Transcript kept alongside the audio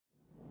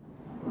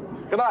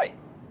G'day.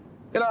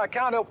 I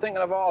can't help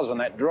thinking of Oz and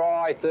that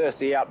dry,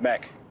 thirsty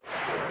outback.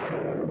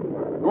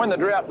 When the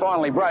drought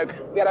finally broke,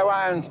 we had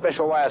our own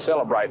special way of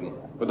celebrating,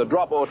 with a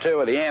drop or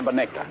two of the amber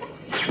nectar.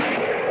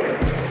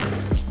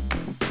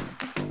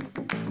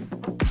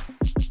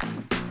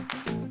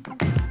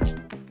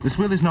 The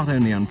swill is not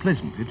only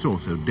unpleasant, it's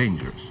also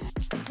dangerous.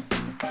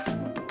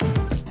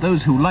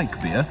 Those who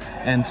like beer,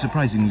 and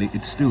surprisingly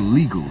it's still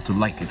legal to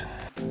like it.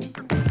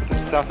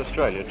 South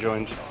Australia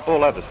joins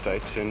all other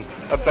states in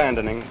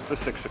abandoning the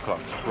 6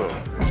 o'clock swill.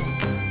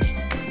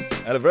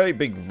 And a very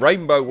big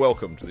rainbow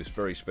welcome to this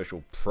very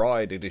special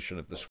Pride edition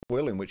of the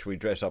Swill, in which we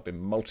dress up in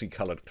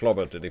multicoloured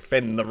clobber to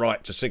defend the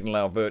right to signal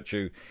our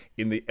virtue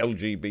in the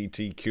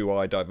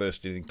LGBTQI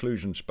diversity and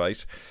inclusion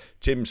space.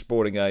 Tim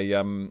sporting a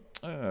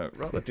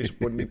rather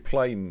disappointingly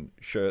plain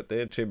shirt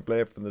there, Tim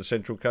Blair from the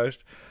Central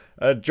Coast.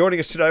 Joining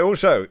us today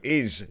also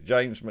is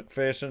James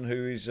McPherson,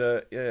 who is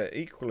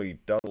equally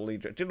dully...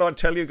 Didn't I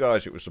tell you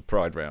guys it was the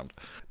Pride round?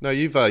 No,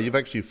 you've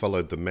actually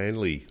followed the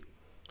manly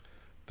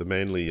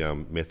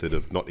method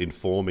of not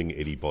informing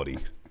anybody.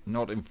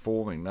 Not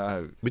informing,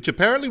 no. Which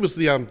apparently was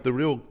the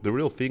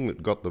real thing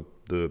that got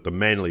the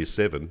Manly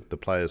Seven, the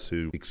players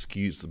who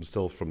excused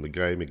themselves from the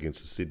game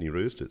against the Sydney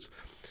Roosters.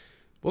 It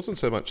wasn't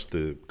so much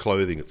the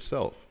clothing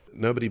itself.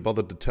 Nobody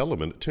bothered to tell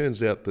them, and it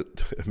turns out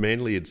that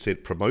Manly had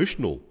sent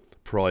promotional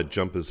Pride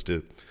jumpers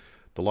to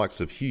the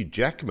likes of Hugh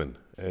Jackman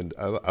and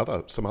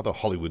some other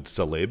Hollywood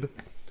celeb.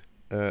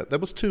 That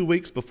was 2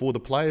 weeks before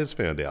the players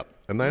found out.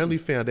 And they only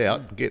found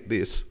out, get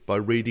this, by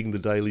reading the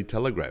Daily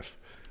Telegraph.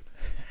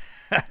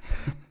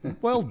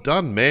 Well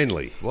done,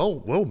 Manly.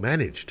 Well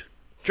managed.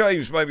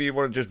 James, maybe you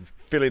want to just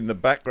fill in the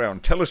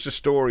background. Tell us the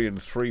story in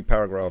 3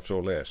 paragraphs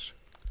or less.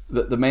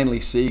 The Manly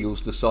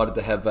Seagulls decided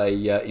to have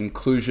a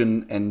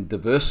inclusion and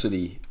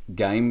diversity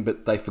game,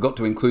 but they forgot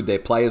to include their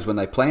players when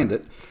they planned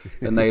it,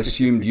 and they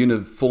assumed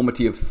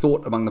uniformity of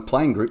thought among the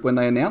playing group when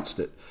they announced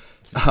it.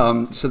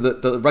 So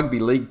that the rugby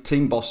league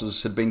team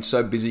bosses had been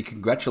so busy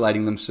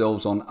congratulating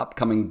themselves on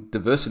upcoming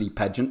diversity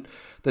pageant,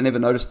 they never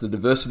noticed the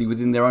diversity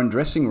within their own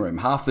dressing room.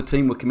 Half the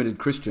team were committed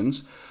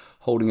Christians,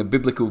 holding a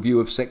biblical view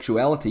of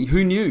sexuality.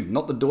 Who knew?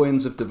 Not the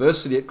doyens of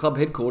diversity at club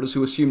headquarters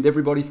who assumed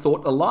everybody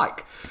thought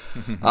alike.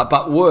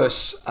 But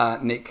worse,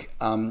 Nick,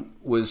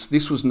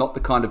 this was not the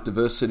kind of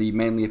diversity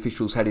Manly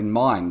officials had in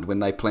mind when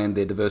they planned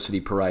their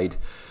diversity parade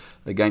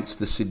against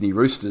the Sydney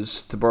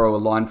Roosters. To borrow a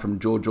line from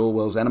George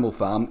Orwell's Animal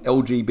Farm,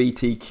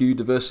 LGBTQ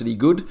diversity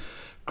good,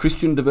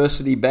 Christian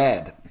diversity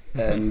bad.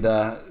 And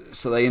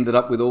so they ended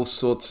up with all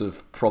sorts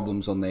of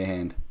problems on their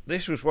hand.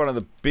 This was one of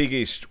the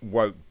biggest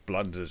woke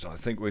blunders I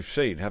think we've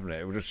seen, haven't it?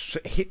 It would have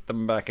hit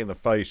them back in the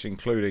face,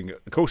 including,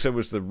 of course, there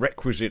was the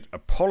requisite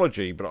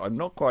apology, but I'm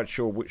not quite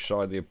sure which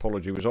side the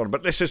apology was on.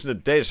 But let's listen to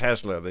Des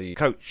Hasler, the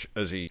coach,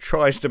 as he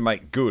tries to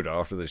make good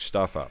after this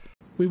stuff up.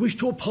 We wish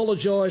to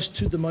apologise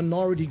to the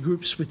minority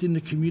groups within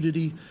the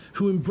community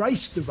who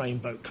embrace the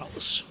rainbow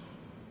colours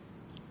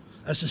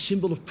as a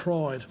symbol of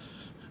pride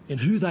in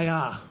who they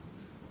are,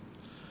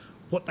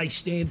 what they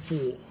stand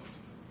for,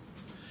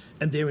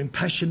 and their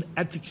impassioned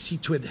advocacy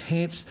to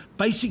enhance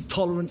basic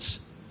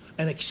tolerance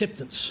and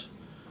acceptance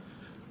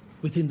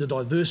within the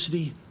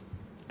diversity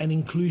and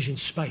inclusion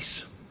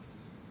space.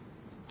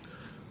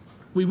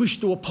 We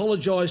wish to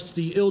apologise to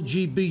the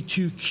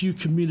LGBTQ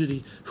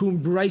community who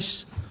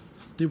embrace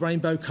the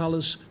rainbow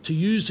colours, to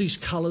use these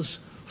colours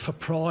for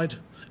pride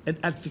and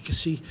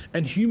advocacy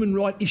and human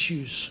rights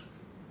issues.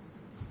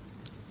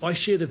 I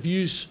share the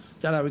views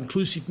that are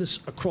inclusiveness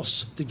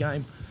across the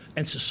game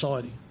and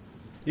society.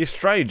 It's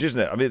strange, isn't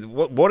it? I mean,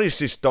 what is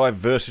this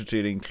diversity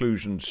and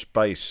inclusion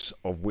space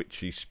of which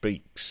he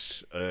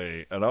speaks?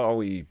 And are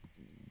we're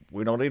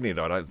not in it,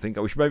 I don't think.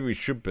 Maybe we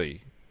should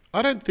be.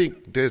 I don't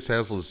think Des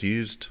Hasler's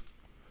used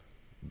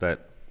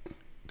that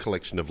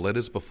collection of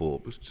letters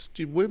before.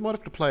 We might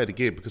have to play it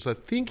again, because I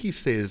think he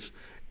says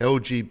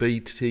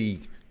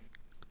LGBTQ.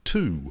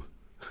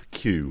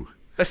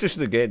 Let's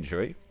listen again, shall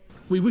we?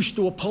 We wish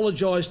to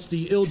apologise to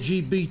the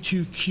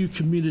LGBTQ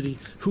community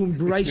who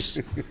embrace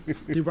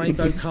the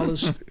rainbow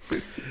colours.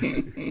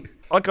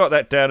 I got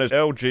that down as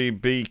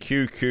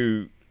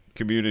LGBTQ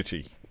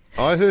community.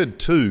 I heard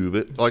 2,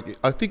 but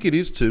I think it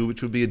is 2,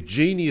 which would be a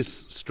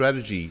genius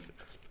strategy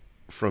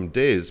from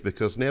Des,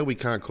 because now we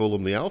can't call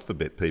them the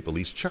alphabet people.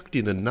 He's chucked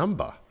in a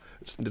number.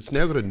 It's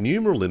now got a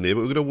numeral in there,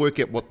 but we're going to work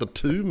out what the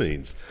 2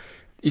 means.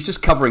 He's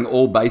just covering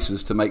all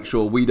bases to make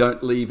sure we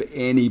don't leave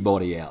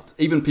anybody out.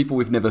 Even people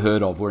we've never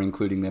heard of, we're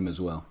including them as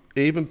well.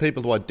 Even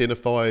people who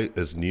identify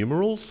as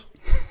numerals?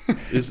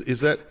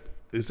 Is that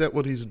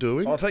what he's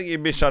doing? I think you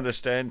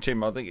misunderstand,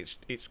 Tim. I think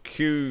it's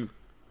Q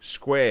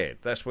squared.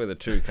 That's where the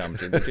 2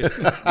 comes in. They're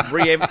just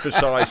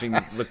re-emphasising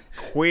the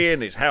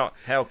queerness, how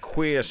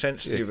queer,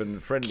 sensitive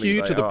and friendly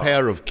Q they to the are.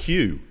 power of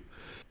Q.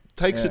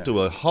 Takes it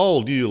to a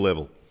whole new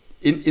level.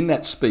 In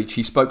that speech,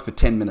 he spoke for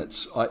 10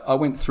 minutes. I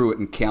went through it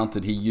and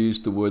counted. He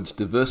used the words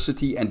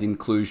diversity and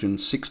inclusion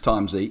 6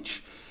 times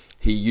each.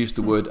 He used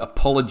the word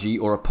apology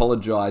or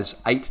apologise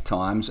 8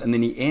 times. And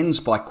then he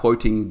ends by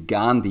quoting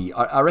Gandhi.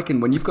 I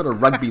reckon when you've got a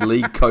rugby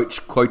league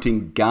coach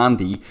quoting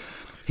Gandhi,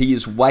 He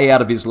is way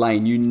out of his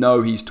lane. You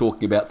know he's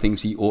talking about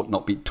things he ought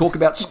not be. Talk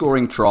about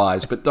scoring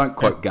tries, but don't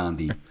quote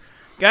Gandhi.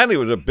 Gandhi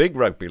was a big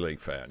rugby league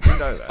fan. You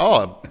know that.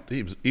 Oh,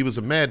 he was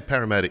a mad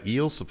Parramatta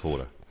Eels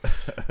supporter.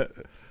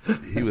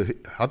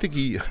 I think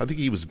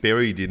he was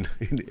buried in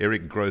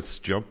Eric Groth's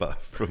jumper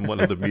from one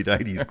of the mid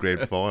 '80s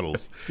grand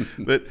finals.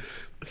 But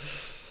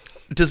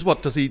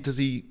does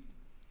he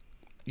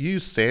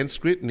use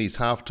Sanskrit in his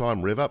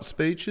halftime rev up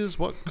speeches?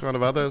 What kind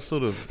of other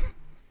sort of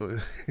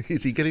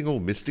is he getting all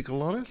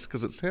mystical on us?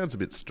 Because it sounds a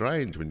bit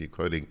strange when you're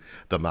quoting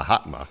the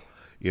Mahatma,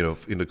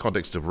 in the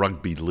context of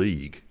rugby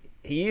league.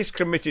 He is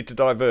committed to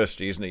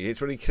diversity, isn't he?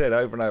 It's what he said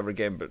over and over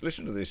again. But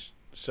listen to this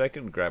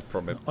second grab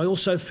from him. I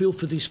also feel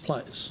for these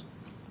players.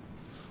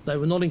 They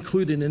were not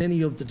included in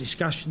any of the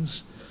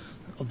discussions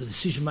of the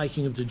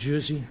decision-making of the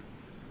jersey.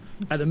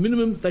 At a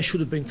minimum, they should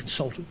have been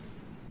consulted.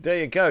 There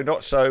you go.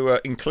 Not so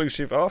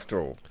inclusive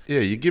after all. Yeah,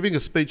 you're giving a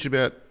speech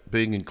about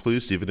being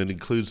inclusive and it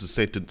includes the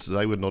sentence,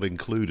 they were not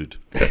included.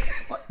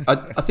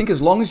 I think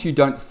as long as you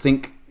don't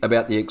think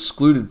about the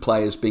excluded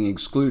players being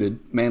excluded,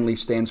 Manly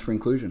stands for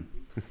inclusion.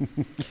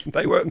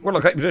 They were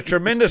look. It was a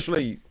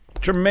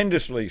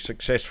tremendously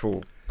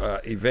successful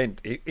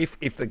event.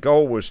 If the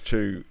goal was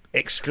to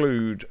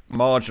exclude,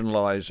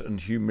 marginalise, and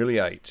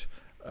humiliate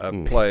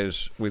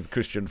players with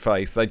Christian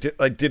faith, they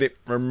did it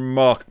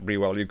remarkably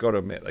well. You've got to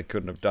admit they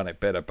couldn't have done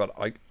it better. But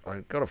I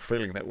got a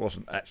feeling that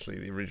wasn't actually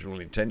the original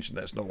intention.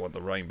 That's not what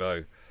the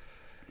rainbow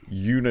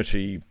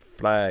unity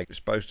flag is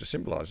supposed to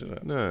symbolise, is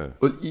it? No.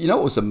 Well, you know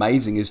what was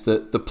amazing is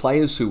that the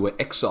players who were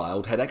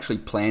exiled had actually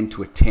planned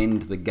to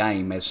attend the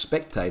game as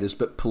spectators,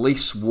 but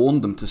police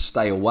warned them to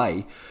stay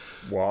away.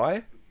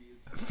 Why?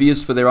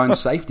 Fears for their own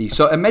safety.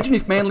 So imagine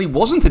if Manly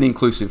wasn't an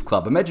inclusive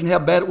club. Imagine how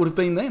bad it would have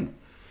been then.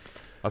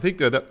 I think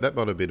that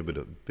might have been a bit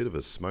of a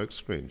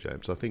smokescreen,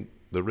 James. I think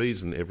the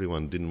reason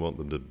everyone didn't want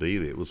them to be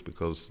there was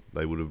because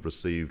they would have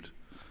received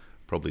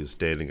probably a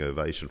standing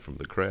ovation from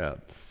the crowd.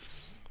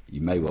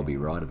 You may well be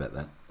right about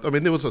that. I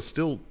mean, there was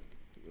still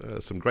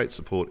some great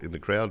support in the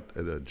crowd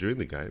during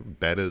the game,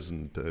 banners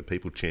and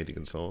people chanting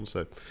and so on.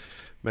 So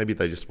maybe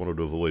they just wanted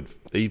to avoid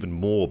even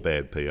more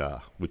bad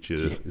PR, which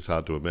is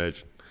hard to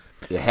imagine.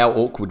 Yeah, how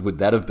awkward would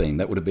that have been?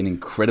 That would have been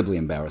incredibly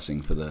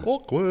embarrassing for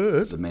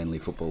the Manly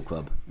Football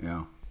Club.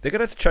 Yeah. They're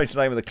going to have to change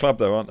the name of the club,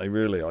 though, aren't they,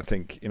 really? I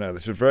think,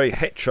 this is a very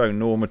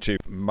heteronormative,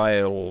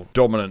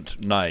 male-dominant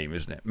name,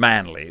 isn't it?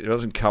 Manly. It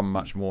doesn't come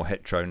much more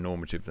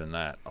heteronormative than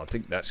that. I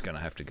think that's going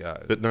to have to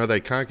go. But no, they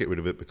can't get rid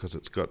of it because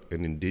it's got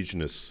an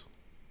Indigenous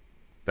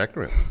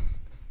background.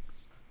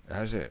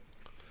 Has it?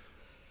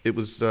 It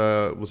was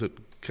it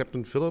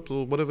Captain Phillips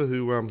or whatever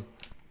who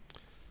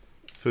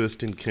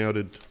first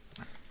encountered,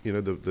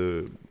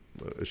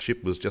 a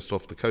ship was just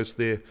off the coast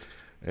there,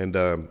 and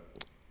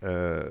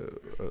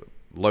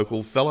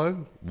local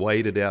fellow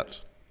waded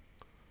out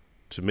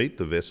to meet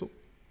the vessel,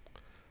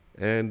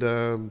 and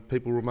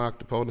people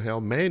remarked upon how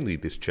manly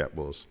this chap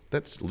was.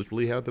 That's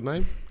literally how the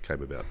name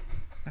came about.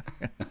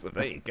 Well,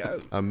 there you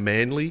go. A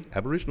manly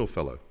Aboriginal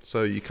fellow.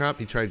 So you can't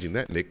be changing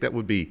that, Nick. That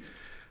would be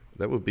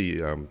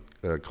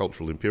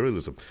cultural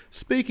imperialism.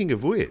 Speaking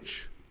of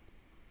which,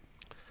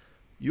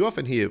 you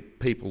often hear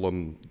people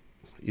in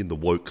the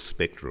woke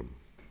spectrum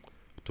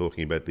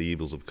talking about the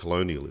evils of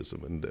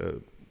colonialism,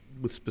 and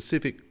with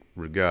specific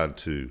regard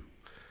to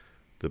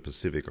the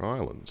Pacific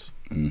Islands,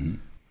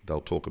 they'll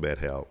talk about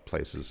how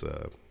places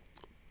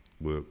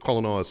were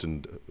colonised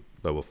and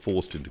they were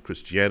forced into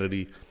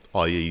Christianity,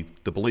 i.e.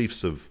 the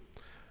beliefs of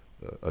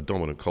a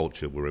dominant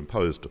culture were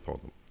imposed upon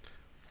them.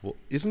 Well,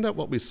 isn't that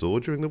what we saw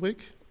during the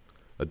week?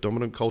 A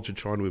dominant culture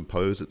trying to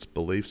impose its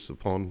beliefs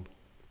upon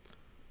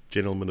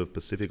gentlemen of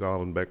Pacific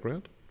Island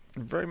background?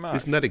 Very much.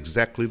 Isn't that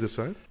exactly the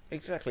same?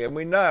 Exactly, and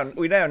we now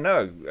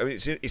know. I mean,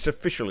 it's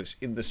official. It's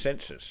in the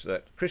census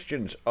that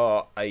Christians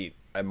are a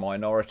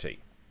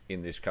minority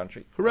in this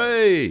country.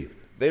 Hooray!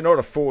 They're not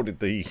afforded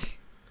the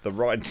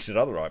rights that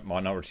other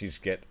minorities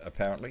get,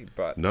 apparently.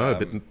 But no,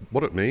 but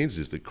what it means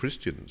is that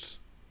Christians,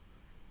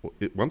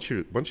 once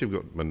you've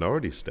got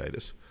minority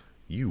status,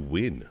 you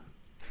win.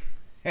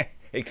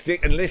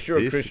 Unless you're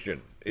a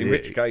Christian, in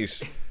which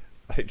case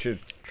they should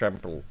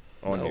trample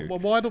on you.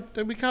 Well,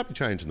 we can't be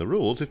changing the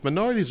rules. If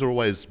minorities are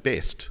always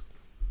best,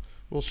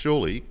 well,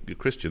 surely the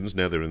Christians,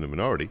 now they're in the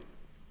minority,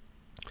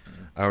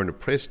 are an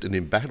oppressed and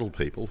embattled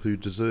people who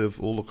deserve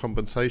all the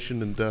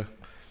compensation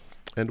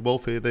and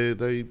welfare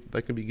they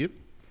can be given.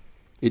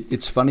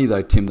 It's funny,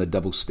 though, Tim, the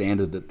double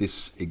standard that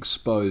this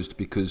exposed,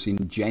 because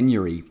in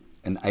January,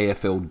 an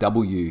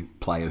AFLW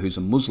player who's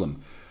a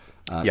Muslim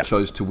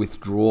chose to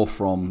withdraw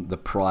from the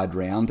Pride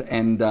round,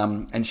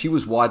 and she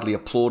was widely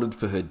applauded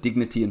for her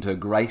dignity and her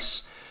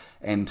grace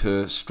and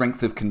her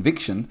strength of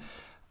conviction,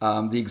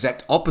 the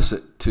exact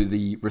opposite to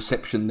the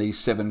reception these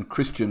 7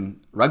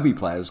 Christian rugby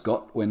players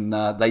got when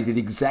they did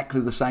exactly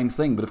the same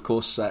thing. But of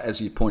course,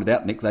 as you pointed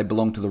out, Nick, they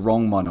belong to the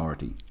wrong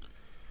minority.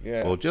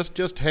 Yeah. Well,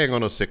 just hang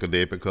on a second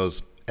there,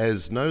 because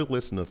as no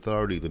less an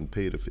authority than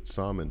Peter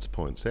Fitzsimons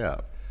points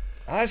out...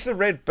 Has the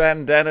red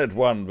bandanaed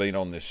one been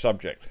on this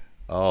subject?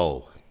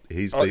 Oh,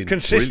 he's been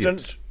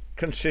consistent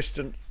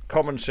consistent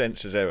common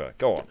sense as ever.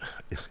 Go on.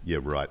 Yeah,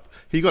 right.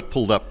 He got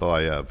pulled up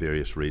by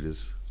various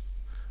readers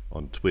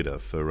on Twitter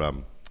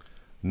for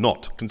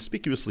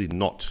conspicuously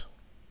not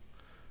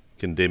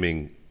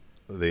condemning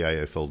the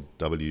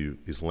AFLW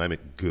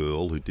Islamic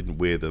girl who didn't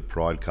wear the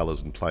Pride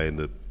colours and play in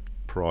the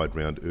Pride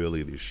round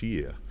earlier this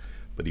year.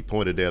 But he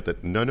pointed out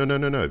that no,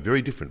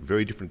 very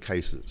different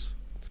cases.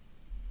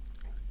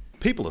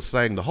 People are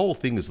saying the whole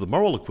thing is the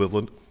moral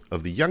equivalent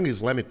of the young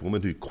Islamic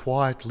woman who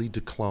quietly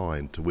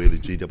declined to wear the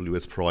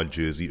GWS Pride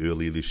jersey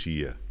earlier this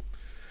year.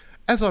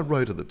 As I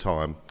wrote at the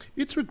time,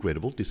 it's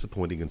regrettable,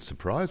 disappointing and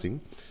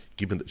surprising,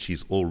 given that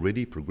she's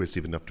already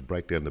progressive enough to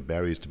break down the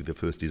barriers to be the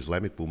first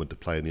Islamic woman to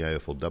play in the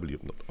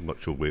AFLW. I'm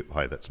not sure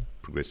why that's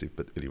progressive,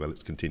 but anyway,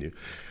 let's continue.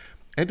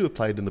 And to have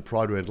played in the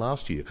Pride round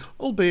last year,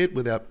 albeit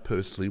without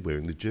personally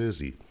wearing the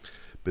jersey.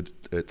 But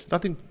it's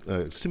nothing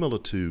similar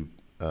to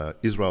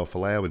Israel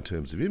Folau in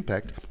terms of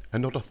impact,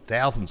 and not a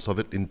thousandth of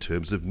it in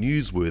terms of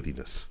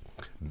newsworthiness.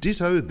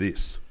 Ditto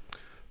this.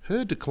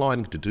 Her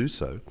declining to do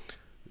so...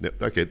 Now,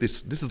 okay,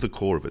 this is the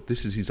core of it.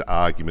 This is his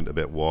argument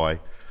about why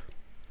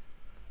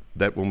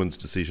that woman's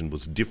decision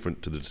was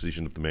different to the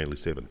decision of the Manly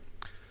Seven.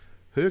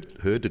 Her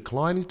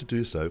declining to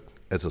do so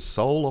as a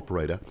sole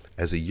operator,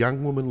 as a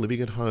young woman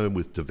living at home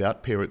with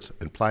devout parents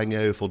and playing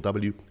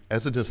AFLW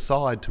as an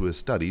aside to her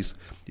studies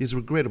is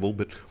regrettable,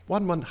 but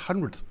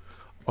 1/100th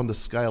on the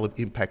scale of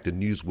impact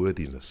and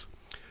newsworthiness.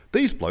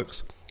 These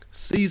blokes,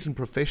 seasoned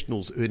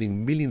professionals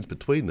earning millions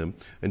between them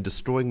and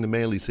destroying the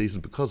Manly season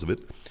because of it,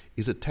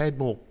 is a tad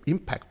more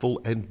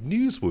impactful and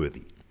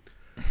newsworthy.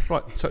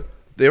 Right, so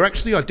they're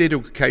actually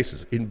identical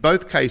cases. In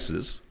both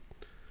cases,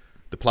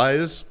 the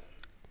players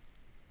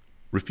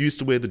refused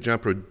to wear the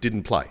jumper and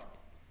didn't play.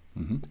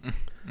 Mm-hmm.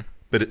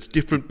 But it's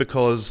different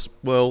because,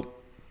 well,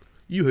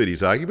 you heard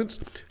his arguments.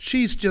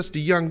 She's just a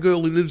young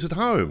girl who lives at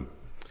home.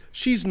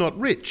 She's not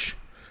rich.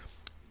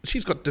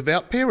 She's got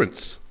devout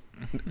parents.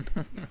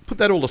 Put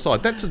that all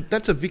aside.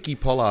 That's a Vicky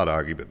Pollard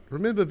argument.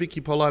 Remember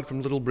Vicky Pollard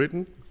from Little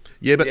Britain?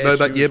 Yeah, but no,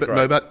 but yeah, but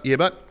no, but yeah,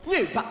 but.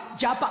 No, but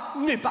yeah, but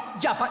no,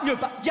 but yeah, but no,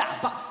 but yeah,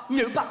 but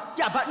no, but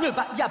yeah, but no,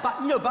 but yeah,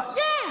 but no, but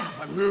yeah,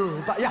 but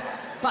no, but yeah,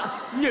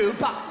 but no,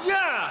 but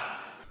yeah.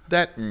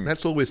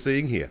 That's all we're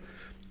seeing here.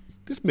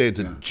 This man's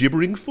a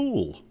gibbering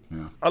fool.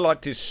 Yeah. I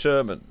liked his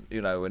sermon,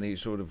 when he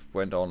sort of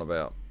went on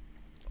about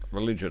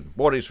religion.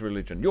 What is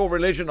religion? Your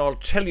religion, I'll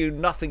tell you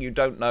nothing you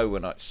don't know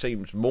when it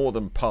seems more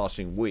than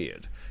passing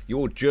weird.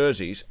 Your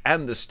jerseys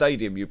and the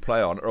stadium you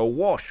play on are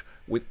awash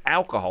with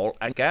alcohol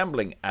and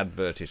gambling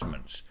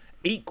advertisements.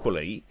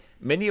 Equally,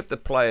 many of the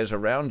players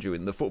around you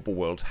in the football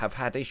world have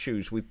had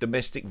issues with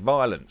domestic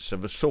violence,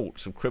 of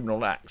assaults, of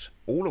criminal acts,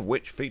 all of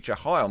which feature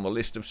high on the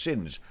list of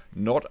sins.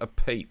 Not a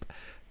peep.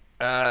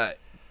 I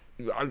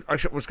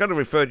was going to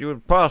refer to you as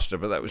pastor,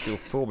 but that was your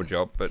former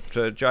job.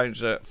 But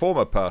James,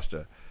 former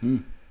pastor,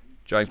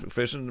 James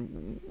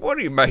McPherson, what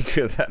do you make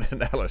of that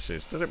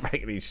analysis? Does it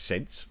make any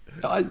sense?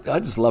 I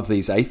just love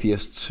these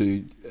atheists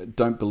who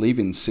don't believe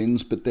in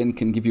sins, but then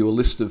can give you a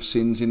list of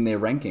sins in their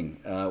ranking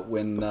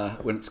when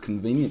it's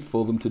convenient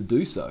for them to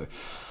do so.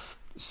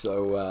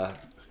 So,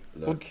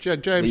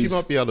 James, you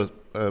might be able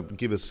to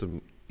give us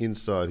some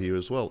insight here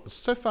as well.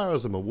 So far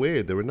as I'm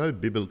aware, there are no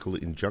biblical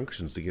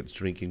injunctions against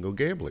drinking or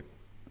gambling.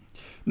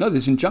 No,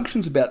 there's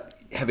injunctions about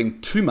having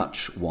too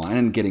much wine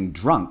and getting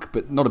drunk,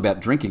 but not about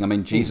drinking. I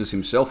mean, Jesus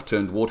himself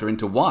turned water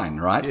into wine,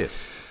 right?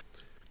 Yes.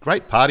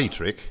 Great party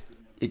trick.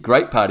 A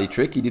great party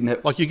trick. He didn't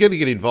have... Like, you're going to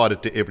get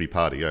invited to every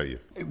party, aren't you?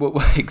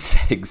 Well,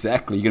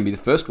 exactly. You're going to be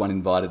the first one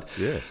invited.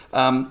 Yeah.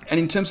 And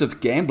in terms of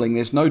gambling,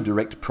 there's no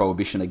direct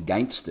prohibition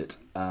against it.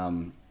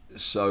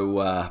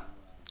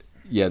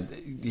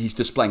 He's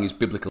displaying his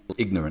biblical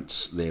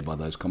ignorance there by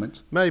those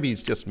comments. Maybe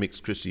he's just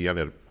mixed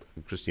Christianity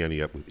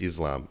up with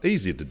Islam.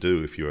 Easier to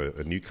do if you're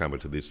a newcomer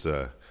to this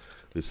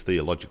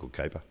theological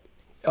caper.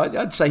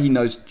 I'd say he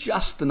knows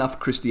just enough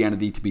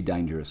Christianity to be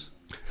dangerous.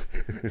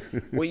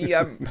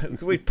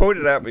 We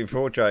pointed out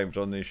before, James,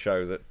 on this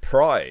show that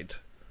pride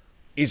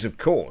is, of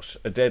course,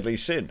 a deadly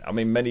sin. I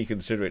mean, many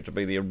consider it to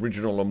be the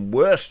original and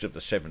worst of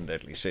the 7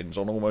 deadly sins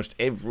on almost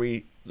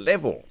every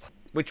level.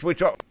 Which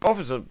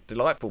offers a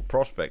delightful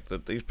prospect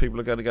that these people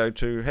are going to go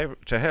to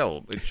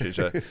hell, which is,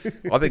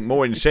 I think,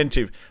 more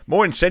incentive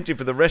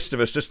for the rest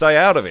of us to stay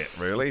out of it,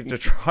 really, to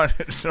try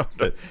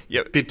to...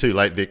 Bit too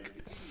late, Nick.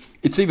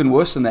 It's even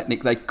worse than that,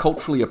 Nick. They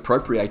culturally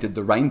appropriated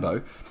the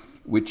rainbow,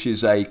 which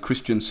is a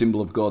Christian symbol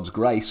of God's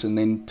grace, and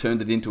then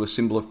turned it into a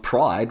symbol of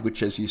pride,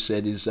 which, as you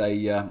said, is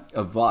a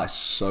vice.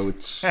 So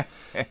it's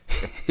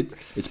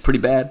it's pretty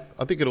bad.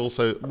 I think it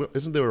also...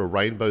 Isn't there a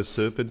rainbow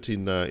serpent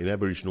in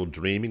Aboriginal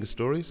dreaming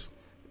stories?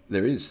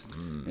 There is.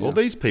 Yeah. Well,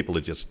 these people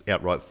are just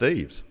outright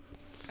thieves.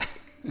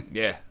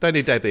 Yeah. They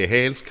need to have their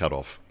hands cut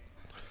off,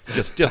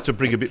 just to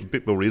bring a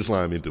bit more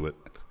Islam into it.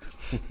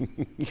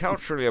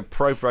 Culturally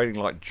appropriating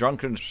like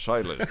drunken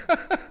sailors.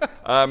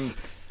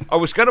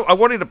 I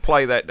wanted to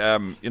play that,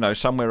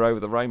 Somewhere Over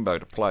the Rainbow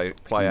to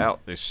play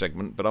out this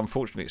segment, but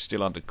unfortunately it's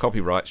still under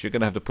copyright, so you're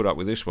going to have to put up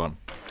with this one.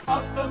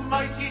 Of the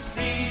mighty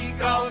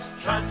seagulls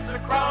chants the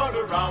crowd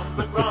around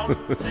the ground.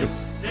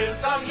 This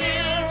is our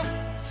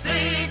year,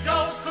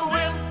 seagulls to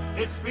win.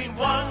 It's been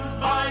won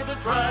by the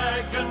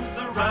dragons,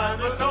 the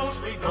rabbitohs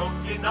we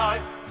don't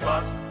deny.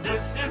 But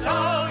this is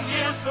our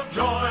year, so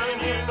join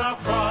in our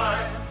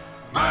cry.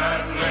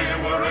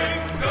 Manly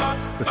Warringah,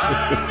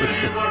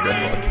 Manly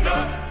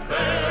Warringah,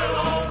 they'll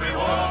all be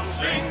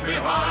waltzing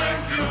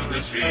behind you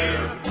this year.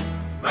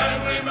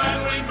 Manly,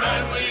 Manly,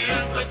 Manly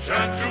is the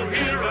chant you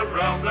hear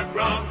around the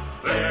ground.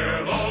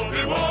 They'll all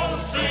be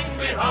waltzing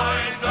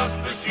behind us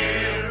this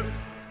year.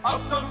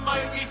 Of the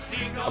mighty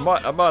seagull.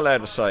 Am I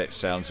allowed to say it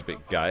sounds a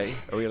bit gay?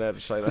 Are we allowed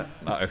to say that?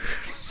 No.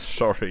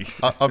 Sorry.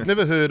 I've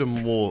never heard a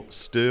more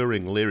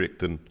stirring lyric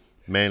than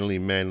Manly,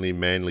 Manly,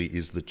 Manly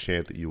is the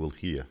chant that you will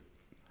hear.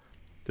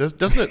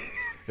 Doesn't it?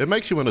 It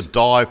makes you want to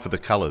die for the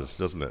colours,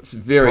 doesn't it? It's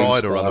very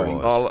Pride inspiring.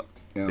 or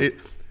otherwise.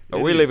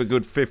 We live a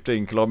good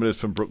 15 kilometres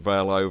from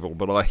Brookvale Oval,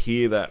 but I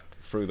hear that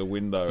through the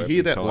window. You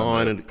hear that time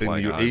line and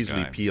you're our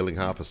easily game. peeling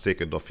half a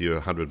second off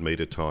your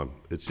 100-metre time.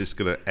 It's just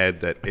going to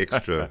add that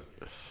extra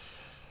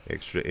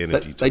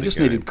energy to They the just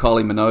game. needed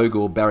Kylie Minogue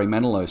or Barry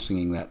Manilow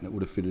singing that, and it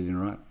would have fitted in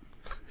right.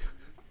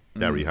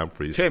 Barry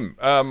Humphries. Tim,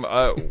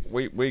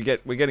 we're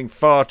getting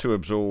far too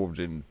absorbed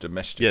in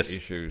domestic Yes.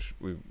 issues.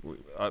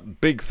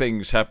 Big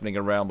things happening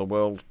around the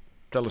world.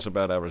 Tell us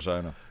about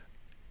Arizona.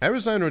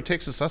 Arizona and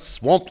Texas are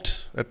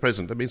swamped at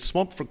present. They've been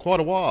swamped for quite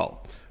a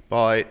while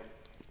by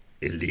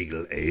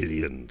illegal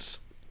aliens.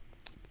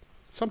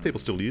 Some people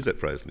still use that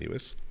phrase in the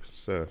US,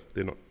 so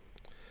they're not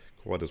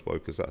quite as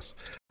woke as us.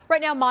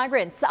 Right now,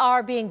 migrants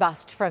are being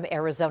bused from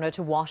Arizona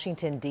to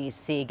Washington,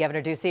 D.C.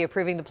 Governor Ducey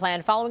approving the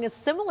plan following a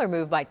similar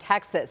move by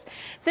Texas.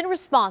 It's in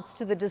response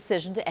to the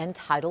decision to end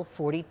Title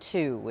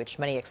 42, which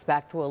many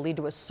expect will lead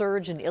to a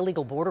surge in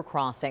illegal border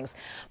crossings.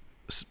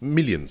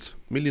 Millions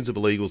of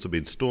illegals have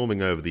been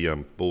storming over the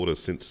border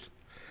since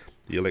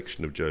the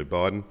election of Joe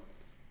Biden.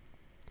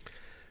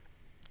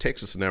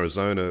 Texas and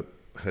Arizona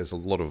has a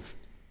lot of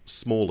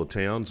smaller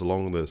towns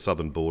along the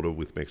southern border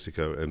with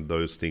Mexico, and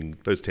those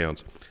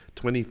towns,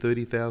 20,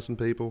 30,000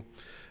 people.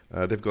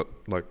 They've got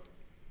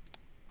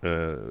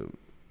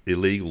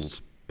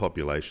illegals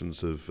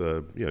populations of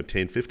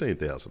 10,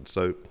 15,000.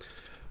 So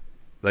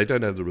they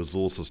don't have the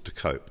resources to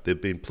cope.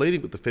 They've been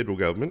pleading with the federal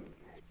government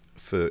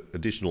for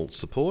additional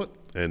support,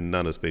 and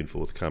none has been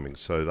forthcoming.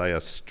 So they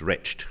are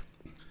stretched.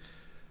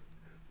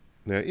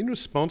 Now, in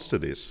response to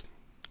this,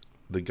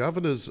 the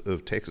governors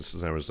of Texas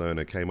and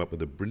Arizona came up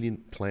with a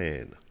brilliant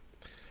plan.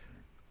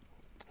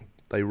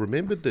 They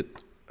remembered that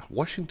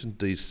Washington,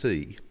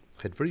 D.C.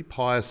 had very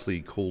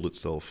piously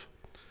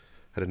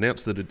had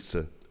announced that it's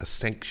a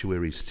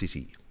sanctuary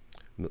city,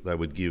 and that they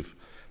would give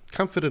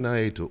comfort and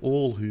aid to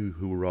all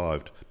who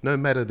arrived, no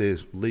matter their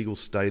legal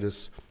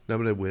status, no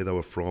matter where they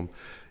were from.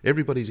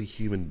 Everybody's a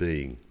human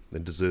being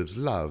and deserves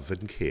love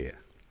and care.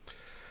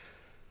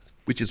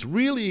 Which is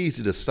really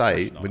easy to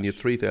say when you're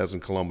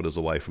 3,000 kilometres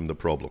away from the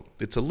problem.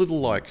 It's a little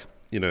like,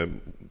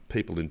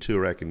 people in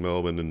Toorak in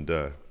Melbourne and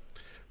the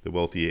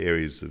wealthier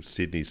areas of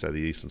Sydney, say the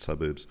eastern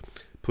suburbs,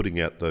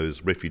 putting out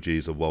those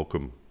refugees are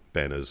welcome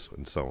banners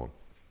and so on.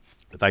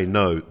 They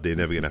know they're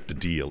never going to have to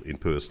deal in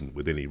person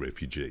with any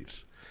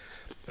refugees.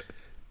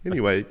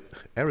 Anyway,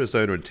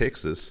 Arizona and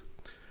Texas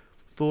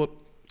thought,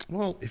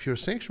 well, if you're a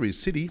sanctuary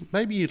city,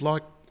 maybe you'd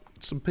like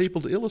some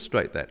people to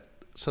illustrate that.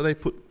 So they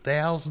put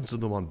thousands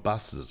of them on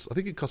buses. I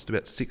think it cost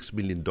about $6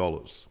 million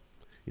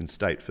in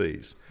state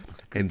fees,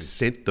 and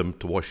sent them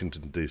to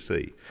Washington,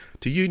 D.C.,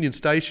 to Union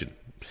Station,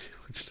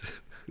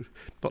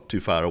 not too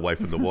far away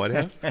from the White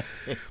House.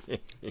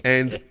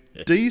 And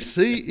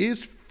D.C.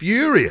 is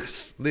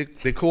furious.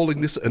 They're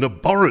calling this an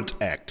abhorrent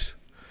act.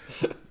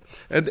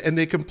 And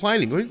they're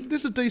complaining. Well,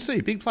 this is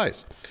D.C., big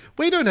place.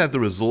 We don't have the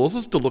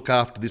resources to look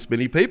after this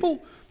many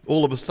people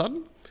all of a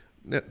sudden.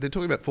 Now, they're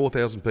talking about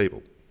 4,000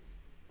 people.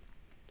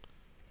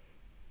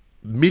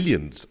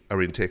 Millions are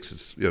in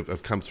Texas,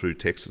 have come through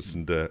Texas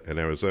and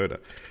Arizona.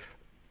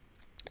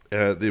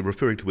 They're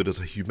referring to it as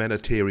a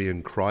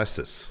humanitarian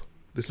crisis.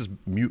 This is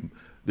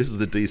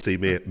the DC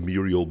Mayor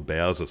Muriel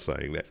Bowser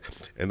saying that.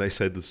 And they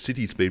say the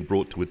city's been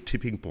brought to a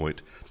tipping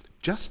point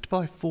just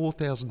by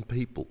 4,000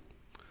 people.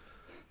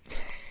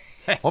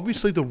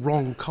 Obviously the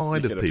wrong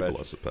kind of people,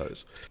 I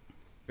suppose.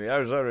 The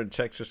Arizona and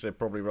Texas, they're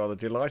probably rather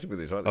delighted with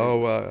this, aren't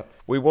they?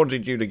 We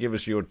wanted you to give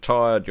us your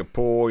tired, your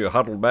poor, your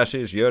huddled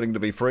masses yearning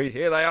to be free.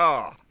 Here they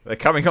are. They're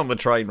coming on the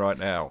train right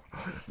now.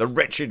 The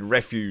wretched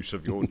refuse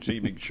of your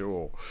teeming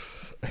shore.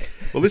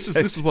 Well, this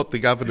is what the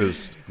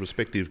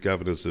respective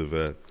governors of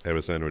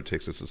Arizona and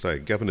Texas are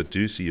saying. Governor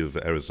Ducey of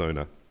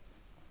Arizona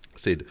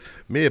said,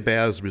 Mayor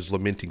Bowser is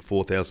lamenting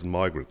 4,000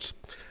 migrants.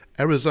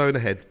 Arizona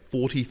had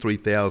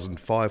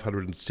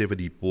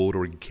 43,570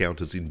 border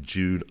encounters in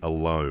June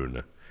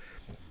alone.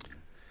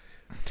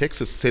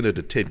 Texas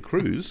Senator Ted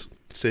Cruz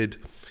said,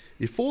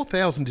 if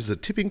 4,000 is a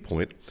tipping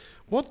point,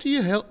 What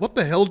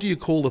the hell do you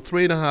call the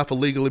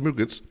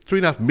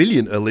 3.5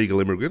 million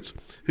illegal immigrants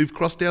who've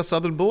crossed our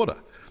southern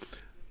border?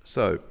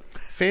 So,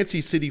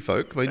 fancy city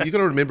folk. I mean, you've got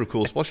to remember, of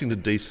course,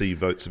 Washington DC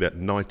votes about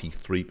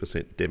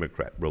 93%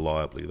 Democrat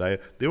reliably.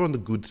 They're on the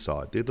good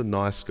side. They're the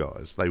nice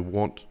guys. They don't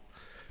want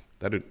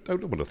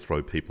to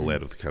throw people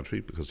out of the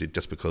country because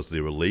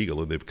they're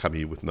illegal and they've come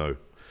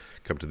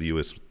to the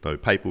US with no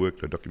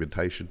paperwork, no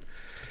documentation.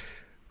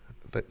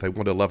 They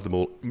want to love them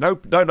all. No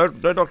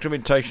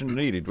documentation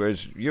needed.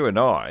 Whereas you and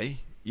I,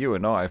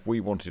 if we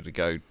wanted to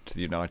go to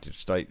the United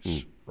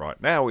States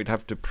right now, we'd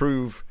have to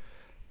prove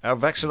our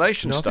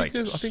vaccination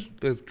status. I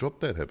think they've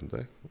dropped that, haven't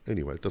they?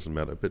 Anyway, it doesn't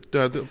matter. But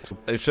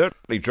they've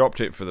certainly dropped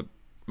it for the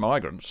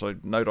migrants, so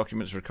no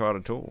documents required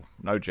at all.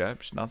 No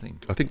jabs, nothing.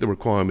 I think the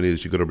requirement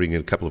is you've got to bring in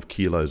a couple of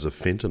kilos of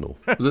fentanyl.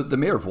 The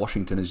mayor of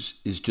Washington is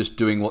just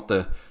doing what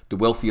the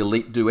wealthy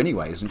elite do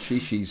anyway, isn't she?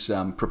 She's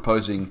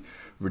proposing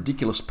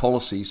ridiculous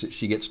policies that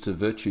she gets to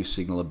virtue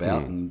signal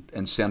about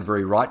and sound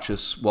very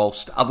righteous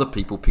whilst other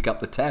people pick up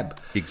the tab.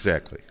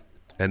 Exactly.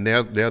 And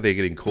now they're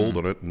getting called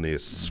on it and they're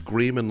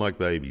screaming like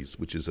babies,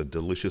 which is a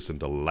delicious and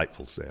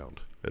delightful sound,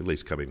 at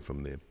least coming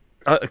from them.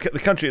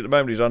 The country at the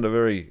moment is under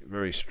very,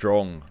 very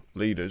strong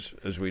leaders,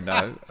 as we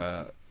know.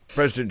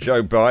 President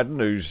Joe Biden,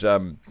 who's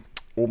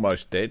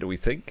almost dead, we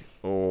think,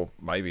 or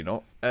maybe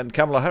not, and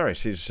Kamala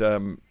Harris, his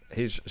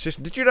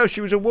assistant. Did you know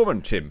she was a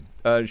woman, Tim?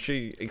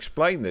 She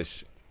explained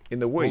this in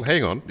the week. Well,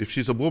 hang on. If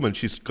she's a woman,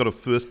 she's got to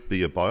first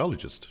be a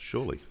biologist,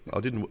 surely. I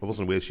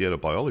wasn't aware she had a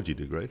biology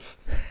degree.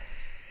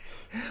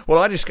 Well,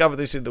 I discovered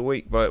this in the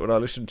week when I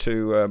listened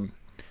to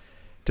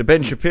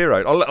Ben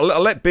Shapiro.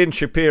 I'll let Ben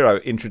Shapiro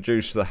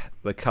introduce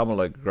the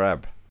Kamala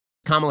grab.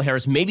 Kamala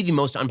Harris may be the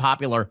most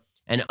unpopular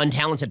and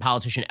untalented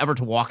politician ever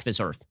to walk this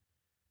earth.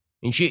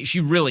 I mean,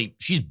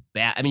 she's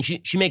bad. I mean,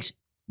 she makes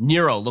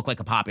Nero look like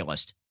a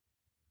populist.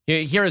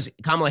 Here is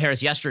Kamala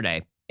Harris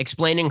yesterday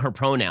explaining her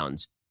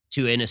pronouns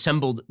to an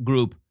assembled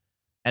group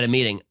at a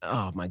meeting.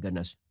 Oh, my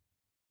goodness.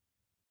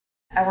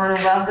 I want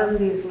to welcome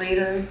these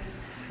leaders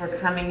for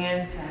coming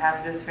in to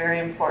have this very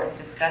important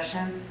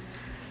discussion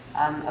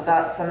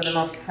about some of the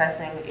most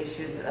pressing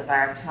issues of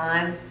our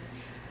time.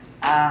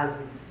 I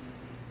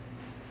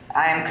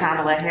am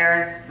Kamala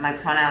Harris. My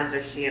pronouns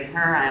are she and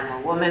her. I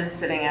am a woman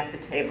sitting at the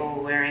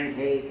table wearing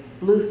a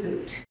blue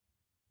suit.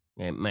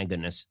 Yeah, my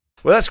goodness.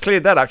 Well, that's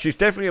cleared that up. She's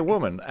definitely a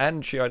woman,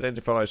 and she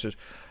identifies as...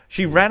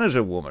 She ran as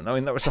a woman. I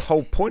mean, that was the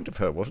whole point of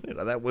her, wasn't it?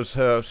 That was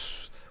her...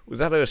 Was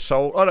that her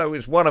sole... Oh, no, it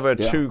was one of her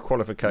two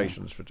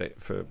qualifications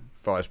for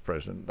vice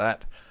president.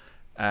 That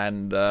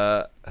and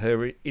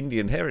her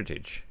Indian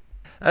heritage.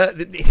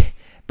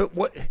 But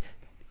what...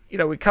 You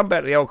know, we come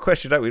back to the old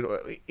question, don't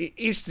we?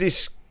 Is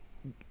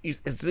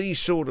these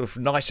sort of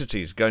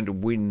niceties going to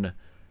win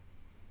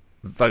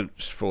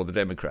votes for the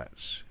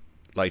Democrats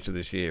later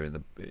this year in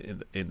the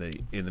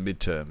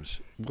midterms?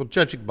 Well,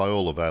 judging by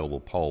all available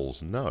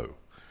polls, no.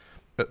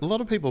 A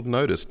lot of people have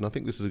noticed, and I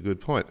think this is a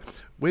good point,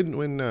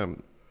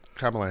 when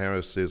Kamala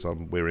Harris says,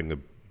 I'm wearing a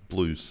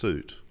blue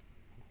suit,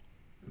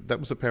 that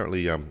was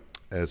apparently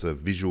as a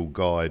visual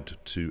guide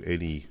to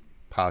any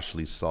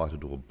partially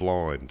sighted or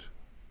blind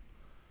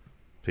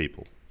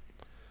people.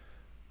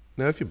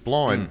 Now, if you're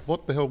blind,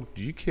 what the hell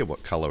do you care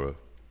what colour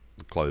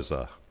the clothes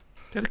are?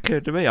 It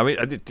occurred to me. I mean,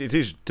 it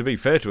is, to be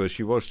fair to her,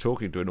 she was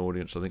talking to an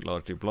audience, I think,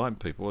 largely blind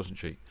people, wasn't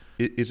she?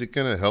 Is it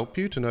going to help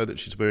you to know that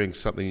she's wearing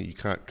something that you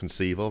can't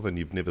conceive of and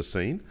you've never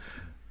seen?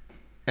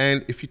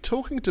 And if you're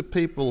talking to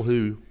people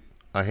who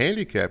are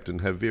handicapped and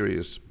have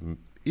various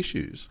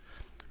issues,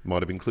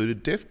 might have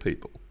included deaf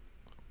people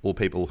or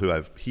people who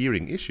have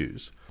hearing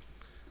issues,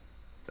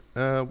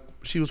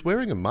 she was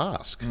wearing a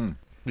mask,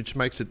 which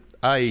makes it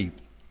A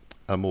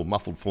more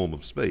muffled form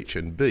of speech,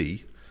 and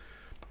B,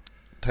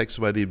 takes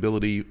away the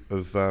ability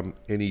of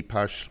any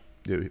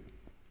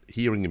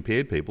hearing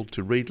impaired people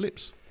to read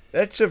lips.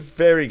 That's a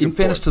very good point. In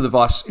fairness to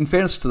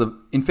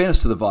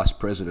the vice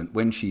president,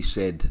 when she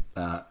said,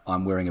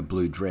 "I'm wearing a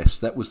blue dress,"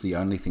 that was the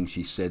only thing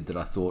she said that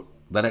I thought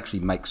that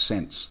actually makes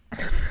sense.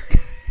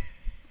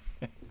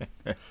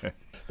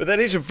 But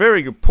that is a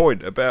very good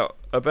point about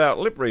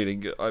lip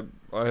reading. I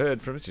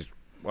heard from, this is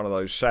one of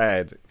those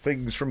sad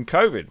things from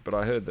COVID, but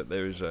I heard that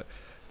there is a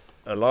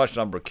large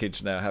number of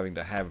kids now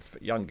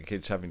younger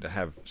kids having to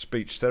have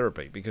speech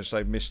therapy because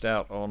they've missed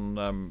out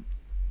on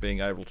being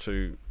able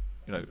to,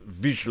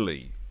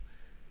 visually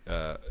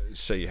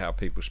see how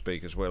people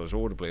speak as well as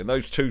audibly. And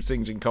those two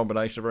things in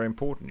combination are very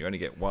important. You only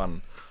get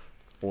one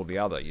or the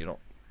other. You're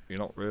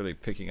not really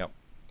picking up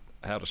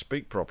how to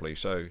speak properly.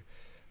 So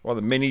one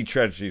of the many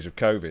tragedies of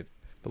COVID.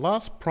 The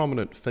last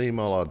prominent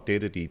female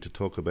identity to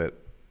talk about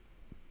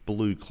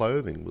blue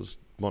clothing was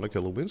Monica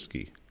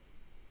Lewinsky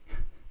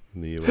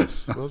in the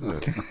US,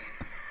 wasn't it?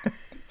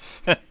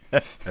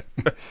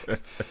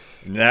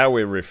 Now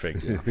we're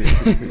riffing.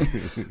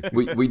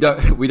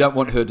 we don't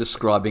want her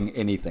describing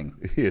anything.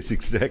 Yes,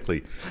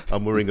 exactly.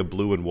 I'm wearing a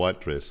blue and white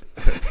dress.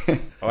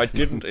 I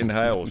didn't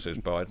inhale, says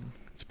Biden.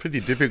 It's pretty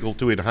difficult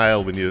to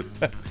inhale when your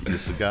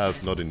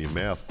cigar's not in your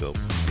mouth, Bill.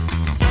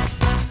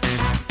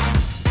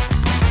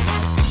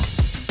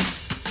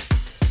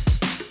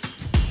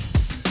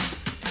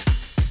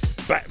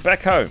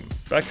 back home,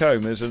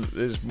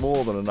 there's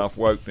more than enough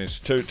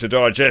wokeness to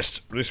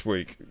digest this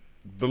week.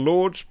 The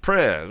Lord's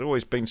Prayer has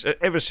always been,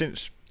 ever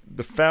since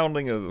the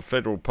founding of the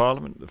Federal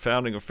Parliament, the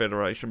founding of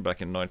Federation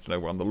back in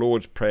 1901, the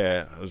Lord's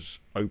Prayer has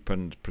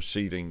opened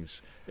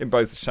proceedings in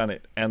both the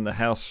Senate and the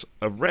House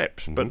of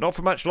Reps, but not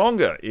for much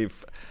longer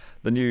if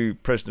the new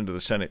President of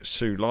the Senate,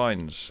 Sue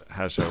Lines,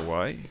 has her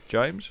way.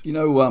 James? You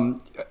know,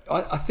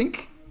 I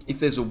think if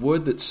there's a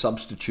word that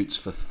substitutes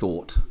for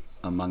thought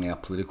among our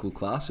political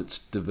class, it's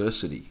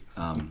diversity.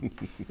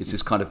 It's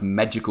this kind of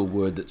magical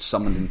word that's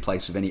summoned in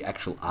place of any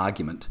actual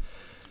argument,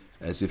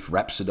 as if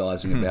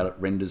rhapsodising about it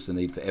renders the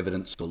need for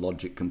evidence or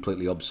logic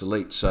completely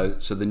obsolete. So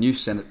the new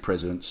Senate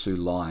President, Sue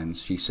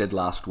Lines, she said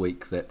last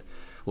week that,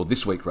 or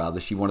this week rather,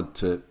 she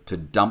wanted to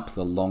dump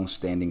the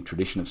long-standing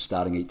tradition of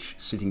starting each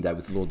sitting day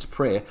with the Lord's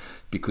Prayer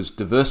because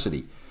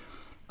diversity.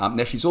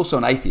 Now, she's also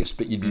an atheist,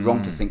 but you'd be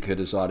wrong to think her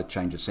desire to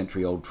change a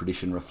century-old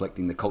tradition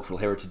reflecting the cultural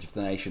heritage of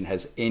the nation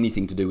has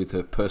anything to do with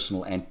her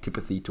personal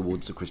antipathy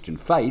towards the Christian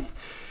faith.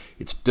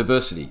 It's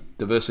diversity.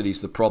 Diversity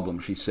is the problem.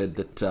 She said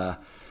that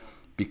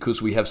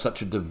because we have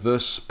such a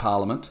diverse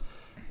parliament,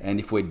 and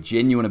if we're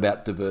genuine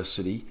about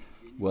diversity,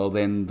 well,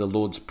 then the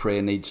Lord's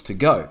Prayer needs to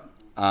go.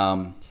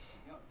 I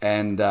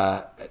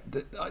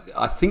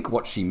think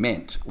what she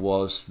meant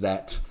was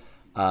that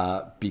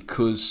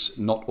because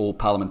not all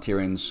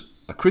parliamentarians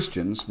are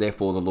Christians,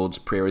 therefore the Lord's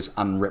Prayer is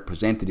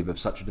unrepresentative of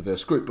such a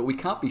diverse group. But we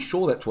can't be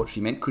sure that's what she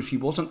meant, because she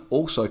wasn't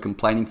also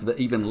complaining for the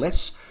even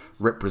less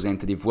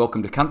representative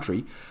Welcome to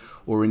Country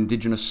or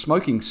Indigenous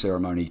smoking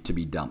ceremony to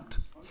be dumped.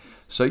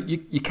 So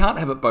you can't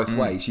have it both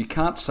ways. You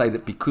can't say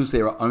that because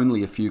there are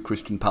only a few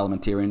Christian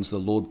parliamentarians, the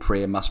Lord's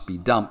Prayer must be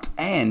dumped,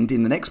 and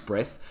in the next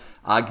breath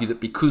argue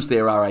that because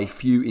there are a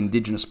few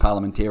Indigenous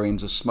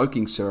parliamentarians, a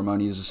smoking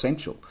ceremony is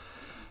essential.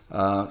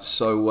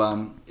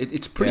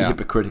 It's pretty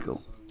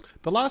hypocritical.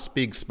 The last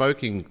big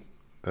smoking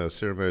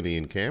ceremony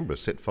in Canberra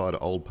set fire to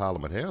Old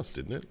Parliament House,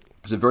 didn't it?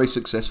 It was a very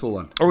successful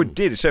one. Oh, it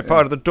did. It set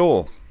fire to the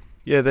door.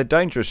 Yeah, they're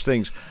dangerous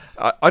things.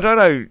 I don't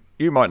know.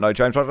 You might know,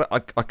 James. I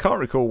can't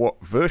recall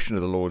what version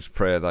of the Lord's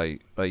Prayer they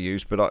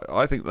used, but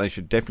I think they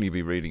should definitely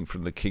be reading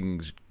from the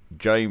King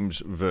James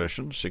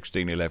version,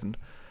 1611,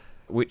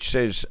 which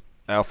says,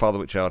 "Our Father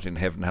which art in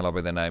heaven, hallowed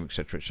be thy name,"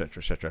 etc.,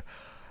 etc., etc.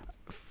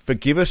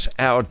 "Forgive us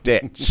our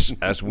debts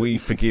as we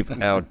forgive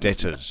our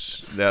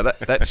debtors." Now,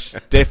 that's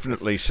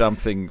definitely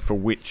something for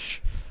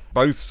which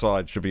both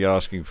sides should be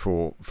asking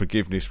for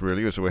forgiveness,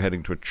 really, as we're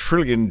heading to $1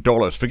 trillion.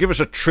 Forgive us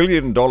 $1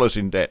 trillion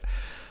in debt.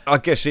 I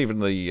guess even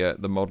the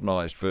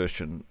modernised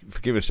version,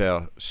 "Forgive us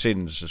our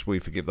sins as we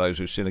forgive those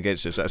who sin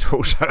against us," that's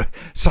also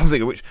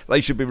something which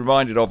they should be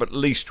reminded of at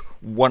least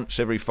once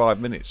every 5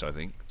 minutes, I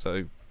think.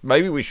 So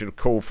maybe we should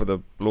call for the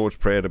Lord's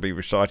Prayer to be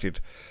recited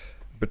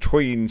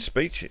between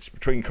speeches,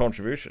 between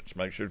contributions.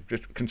 Make sure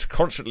just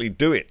constantly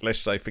do it,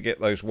 lest they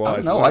forget those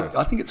wise words.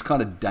 I think it's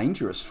kind of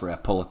dangerous for our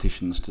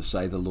politicians to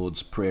say the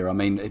Lord's Prayer. I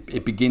mean,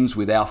 it begins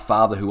with "Our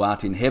Father who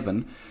art in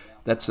heaven."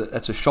 That's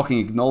a shocking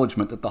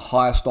acknowledgement that the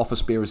highest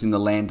office bearers in the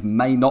land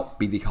may not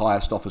be the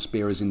highest office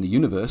bearers in the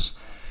universe.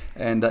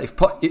 And if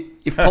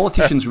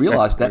politicians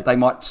realise that, they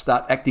might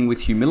start acting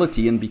with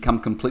humility and become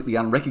completely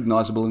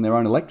unrecognisable in their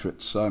own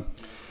electorates. So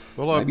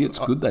maybe it's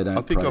good they don't.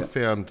 I think pray I've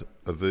found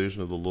a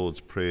version of the Lord's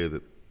Prayer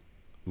that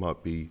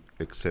might be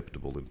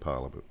acceptable in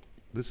Parliament.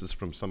 This is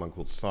from someone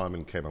called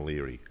Simon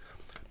Camilleri.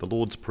 The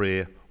Lord's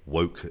Prayer,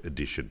 woke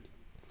edition.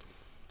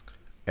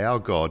 "Our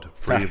God,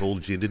 free of all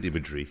gendered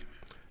imagery,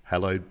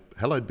 hallowed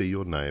be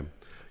your name.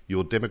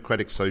 Your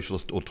democratic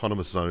socialist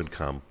autonomous zone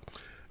come.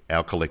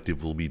 Our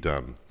collective will be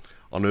done.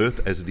 On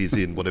earth as it is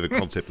in whatever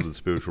concept of the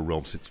spiritual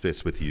realm sits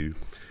best with you.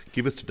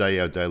 Give us today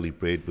our daily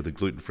bread with a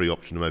gluten-free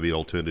option and maybe an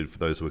alternative for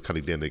those who are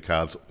cutting down their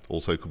carbs.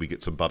 Also, could we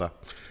get some butter?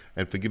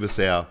 And forgive us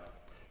our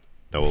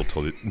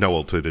no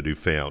alternative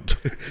found,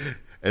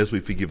 as we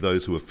forgive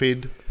those who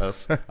offend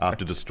us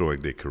after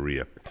destroying their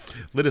career.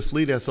 Let us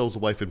lead ourselves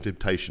away from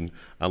temptation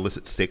unless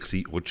it's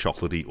sexy or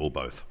chocolatey or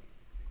both.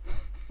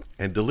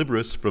 And deliver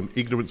us from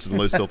ignorance and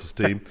low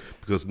self-esteem,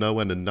 because no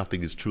one and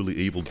nothing is truly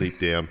evil deep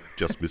down,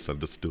 just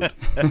misunderstood."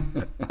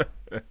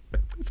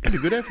 It's been a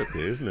good effort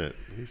there, isn't it?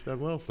 He's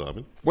done well,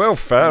 Simon. Well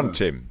found,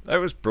 Tim. That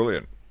was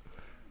brilliant.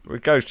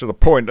 It goes to the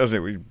point, doesn't it?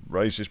 We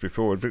raised this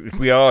before. If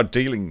we are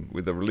dealing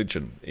with a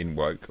religion in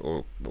woke,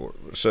 or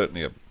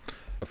certainly a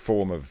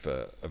form of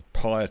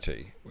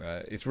piety,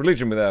 it's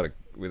religion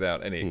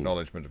without any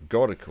acknowledgement of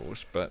God, of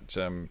course, but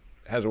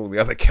has all the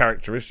other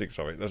characteristics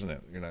of it, doesn't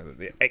it? You know,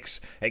 the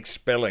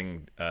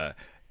expelling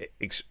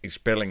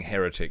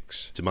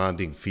heretics,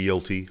 demanding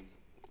fealty.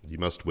 You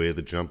must wear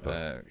the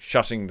jumper.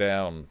 Shutting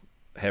down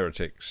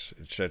heretics,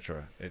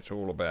 etc. It's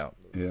all about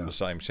the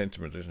same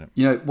sentiment, isn't it?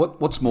 You know,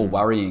 what's more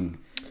worrying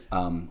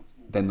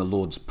than the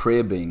Lord's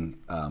Prayer being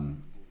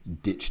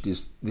ditched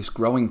is this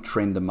growing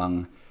trend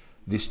among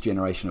this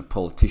generation of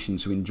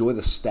politicians who enjoy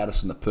the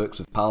status and the perks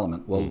of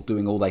Parliament while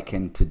doing all they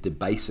can to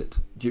debase it.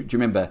 Do you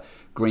remember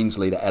Greens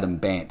leader Adam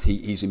Bant?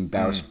 He's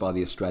embarrassed by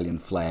the Australian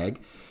flag.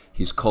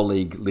 His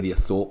colleague Lydia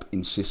Thorpe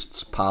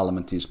insists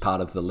Parliament is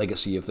part of the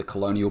legacy of the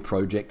colonial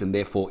project and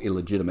therefore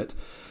illegitimate.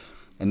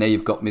 And now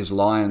you've got Ms.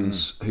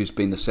 Lyons, who's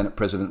been the Senate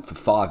President for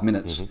 5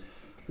 minutes,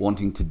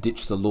 wanting to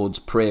ditch the Lord's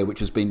Prayer, which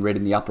has been read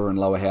in the upper and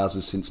lower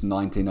houses since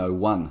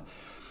 1901.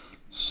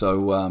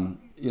 So,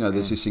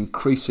 there's this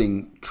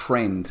increasing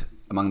trend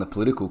among the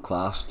political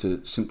class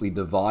to simply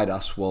divide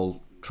us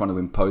while trying to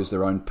impose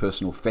their own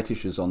personal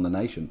fetishes on the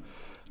nation,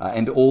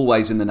 and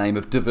always in the name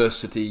of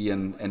diversity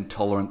and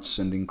tolerance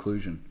and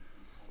inclusion.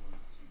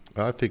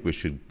 I think we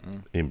should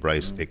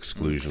embrace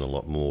exclusion a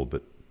lot more,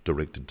 but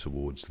directed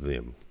towards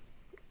them.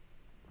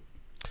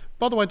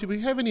 By the way, do we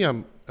have any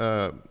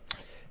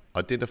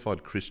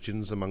identified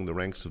Christians among the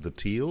ranks of the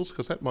Teals?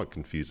 Because that might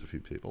confuse a few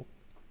people.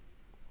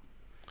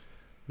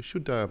 We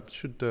should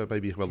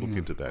maybe have a look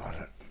into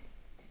that.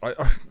 I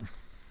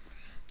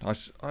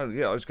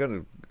was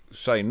going to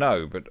say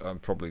no, but I'm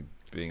probably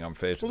being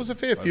unfair to them. Well, there's a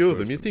fair few of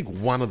them. You think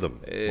one of them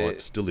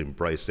might still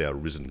embrace our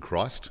risen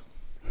Christ?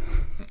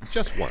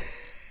 Just one.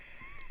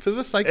 For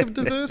the sake of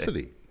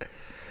diversity.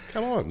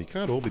 Come on, you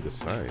can't all be the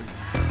same.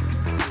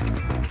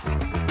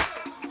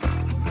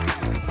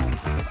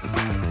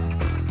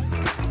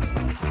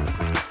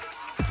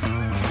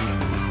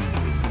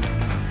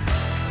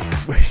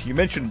 You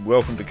mentioned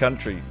Welcome to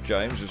Country,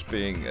 James, as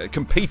being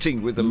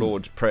competing with the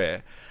Lord's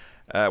Prayer.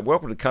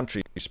 Welcome to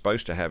Country is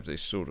supposed to have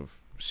this sort of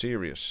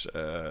serious,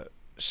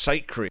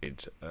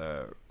 sacred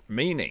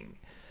meaning.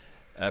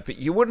 But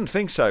you wouldn't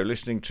think so,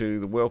 listening to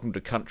the Welcome to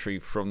Country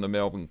from the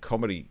Melbourne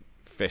Comedy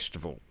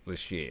Festival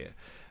this year.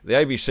 The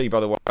ABC,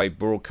 by the way,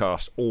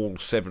 broadcast all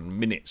 7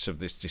 minutes of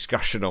this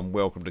discussion on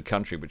Welcome to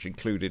Country, which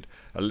included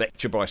a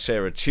lecture by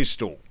Sarah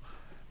Tisdall,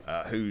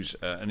 who's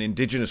an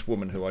Indigenous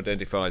woman who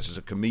identifies as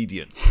a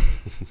comedian.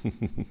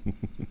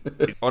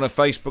 On a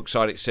Facebook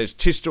site it says,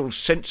 Tisdall's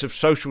sense of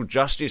social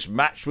justice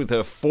matched with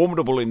her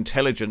formidable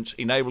intelligence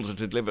enables her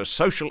to deliver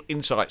social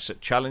insights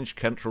that challenge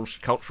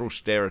cultural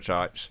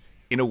stereotypes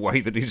in a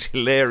way that is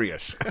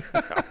hilarious.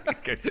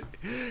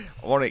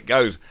 On it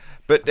goes.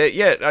 But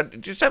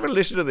just have a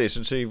listen to this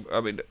and see,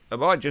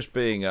 am I just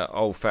being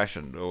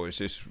old-fashioned, or is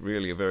this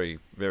really a very,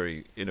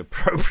 very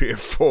inappropriate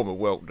form of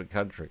Welcome to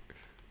Country?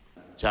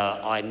 So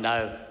I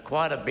know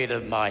quite a bit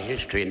of my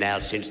history now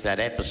since that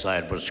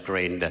episode was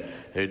screened,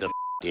 Who the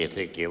do you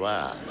think you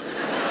are?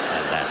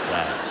 And that's,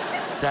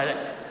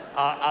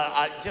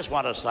 I just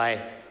want to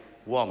say,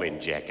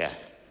 Wominjeka,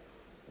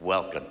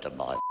 welcome to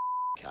my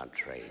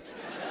country.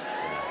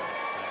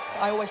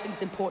 I always think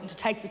it's important to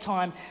take the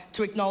time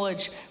to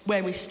acknowledge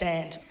where we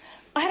stand.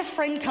 I had a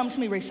friend come to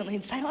me recently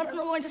and say, I don't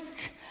know, it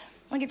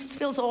just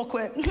feels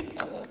awkward,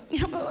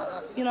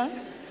 you know?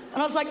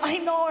 And I was like, I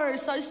know,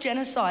 so's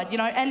genocide,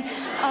 and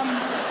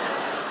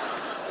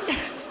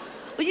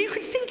well, you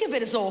could think of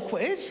it as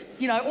awkward,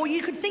 or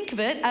you could think of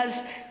it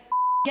as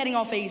getting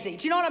off easy.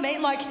 Do you know what I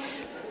mean? Like,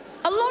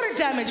 a lot of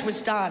damage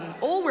was done.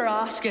 All we're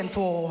asking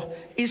for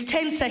is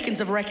 10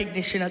 seconds of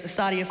recognition at the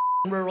start of your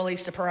rural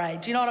Easter parade.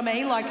 Do you know what I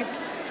mean? Like,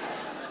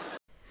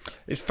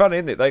 It's funny,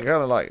 isn't it? They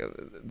kind of like,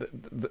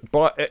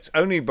 it's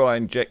only by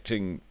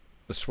injecting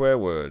the swear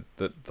word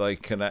that they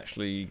can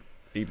actually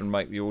even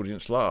make the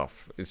audience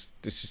laugh. This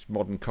is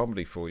modern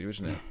comedy for you,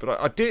 isn't it?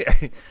 But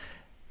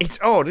it's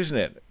odd, isn't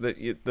it,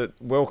 that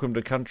Welcome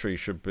to Country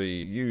should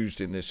be used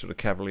in this sort of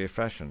cavalier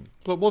fashion.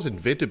 Well, it was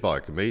invented by a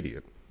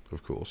comedian,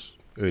 of course,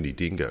 Ernie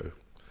Dingo.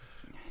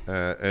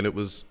 And it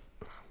was,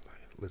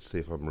 let's see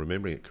if I'm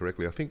remembering it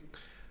correctly, I think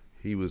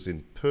he was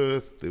in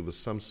Perth. There was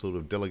some sort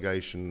of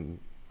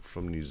delegation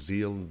from New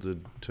Zealand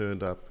that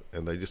turned up,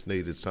 and they just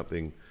needed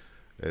something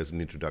as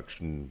an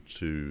introduction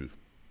to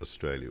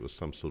Australia. It was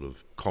some sort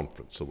of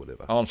conference or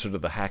whatever. Answer to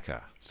the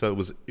hacker. So it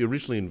was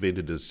originally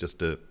invented as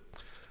just a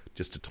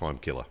time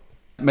killer.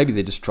 Maybe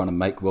they're just trying to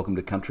make Welcome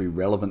to Country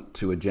relevant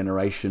to a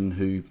generation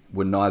who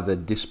were neither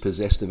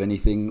dispossessed of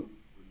anything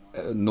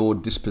nor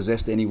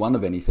dispossessed anyone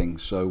of anything.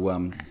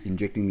 So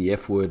injecting the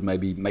F word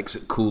maybe makes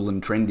it cool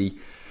and trendy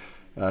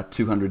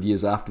 200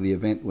 years after the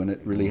event, when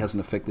it really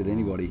hasn't affected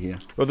anybody here.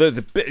 Well, there's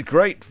a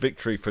great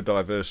victory for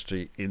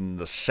diversity in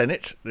the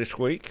Senate this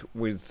week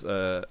with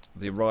the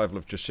arrival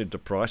of Jacinta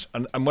Price.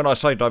 And when I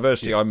say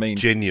diversity, I mean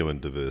genuine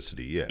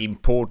diversity, yeah.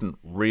 Important,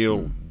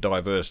 real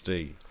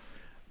diversity.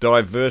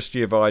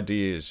 Diversity of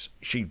ideas.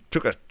 She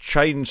took a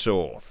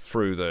chainsaw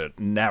through the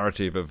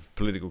narrative of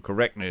political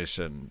correctness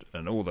and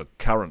all the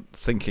current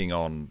thinking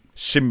on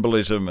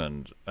symbolism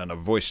and a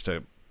voice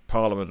to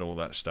Parliament and all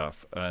that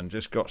stuff, and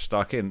just got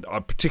stuck in. I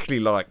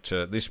particularly liked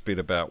this bit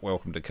about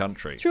Welcome to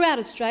Country. Throughout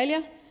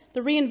Australia,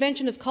 the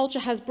reinvention of culture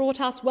has brought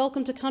us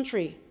Welcome to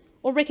Country,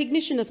 or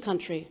recognition of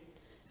country,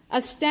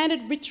 a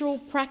standard ritual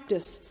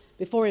practice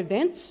before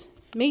events,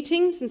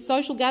 meetings and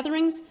social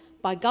gatherings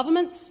by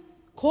governments,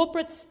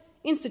 corporates,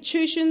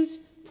 institutions,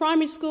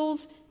 primary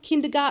schools,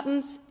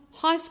 kindergartens,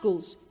 high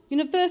schools,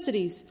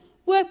 universities,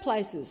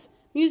 workplaces,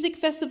 music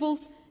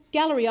festivals,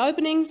 gallery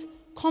openings,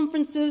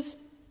 conferences,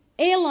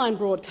 airline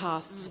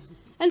broadcasts,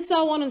 and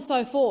so on and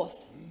so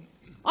forth.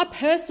 I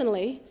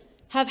personally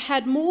have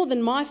had more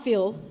than my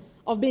fill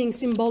of being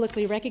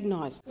symbolically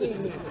recognised.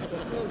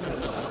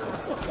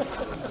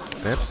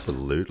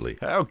 Absolutely.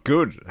 How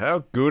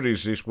good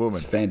is this woman?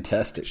 It's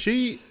fantastic.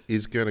 She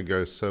is going to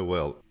go so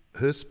well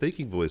Her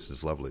speaking voice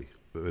is lovely,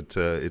 but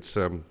it's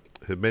her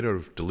manner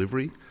of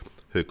delivery,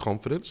 her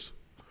confidence.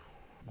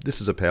 This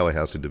is a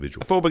powerhouse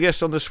individual. A former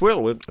guest on the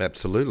Swill.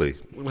 Absolutely.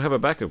 We'll have her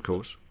back, of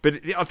course. But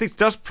I think it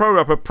does throw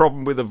up a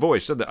problem with the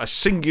voice, doesn't it? A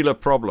singular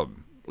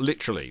problem,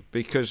 literally,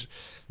 because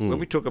when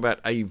we talk about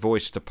a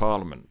voice to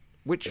Parliament,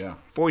 which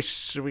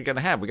voice are we going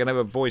to have? We're going to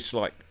have a voice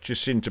like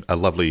Jacinta. A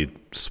lovely,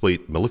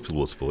 sweet,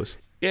 mellifluous voice.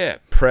 Yeah,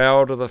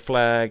 proud of the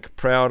flag,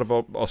 proud of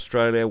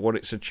Australia, what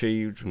it's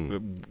achieved,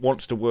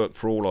 wants to work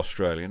for all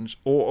Australians.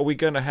 Or are we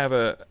going to have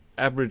a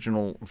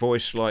Aboriginal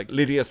voice like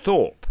Lydia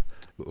Thorpe?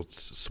 Well,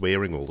 it's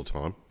swearing all the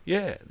time.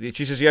 Yeah,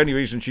 she says the only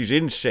reason she's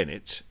in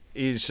Senate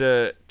is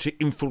to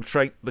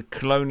infiltrate the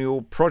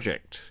colonial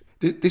project.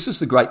 This is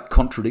the great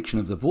contradiction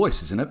of the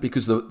voice, isn't it?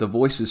 Because the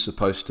voice is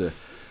supposed to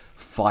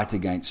fight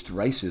against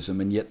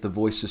racism, and yet the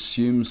voice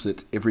assumes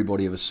that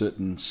everybody of a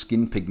certain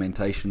skin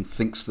pigmentation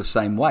thinks the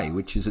same way,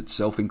 which is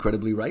itself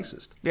incredibly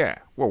racist. Yeah,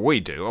 well, we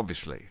do,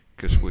 obviously,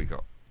 because we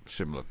got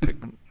similar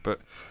pigment.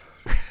 But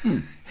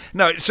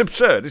no, it's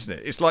absurd, isn't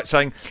it? It's like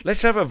saying,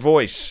 let's have a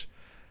voice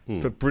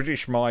for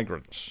British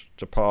migrants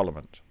to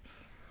Parliament.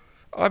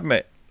 I've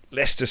met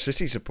Leicester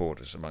City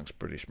supporters amongst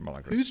British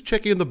migrants. Who's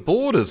checking the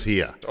borders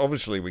here?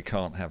 Obviously, we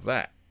can't have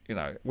that. You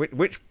know,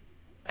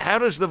 how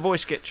does the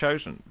voice get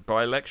chosen?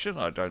 By election?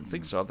 I don't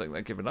think so. I think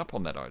they've given up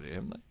on that idea,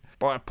 haven't they?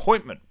 By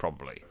appointment,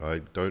 probably.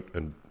 I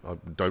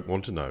don't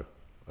want to know.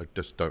 I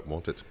just don't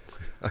want it.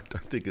 I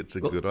don't think it's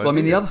a good idea. Well, I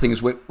mean, the other thing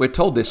is we're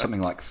told there's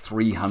something like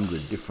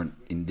 300 different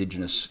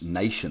Indigenous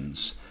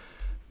nations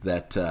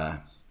that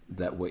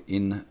were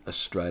in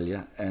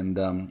Australia, and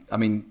I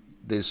mean,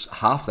 there's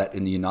half that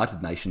in the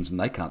United Nations, and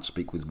they can't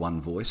speak with one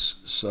voice.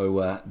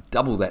 So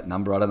double that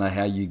number. I don't know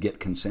how you get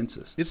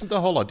consensus. Isn't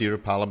the whole idea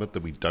of Parliament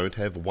that we don't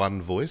have one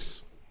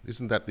voice?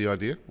 Isn't that the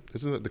idea?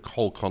 Isn't that the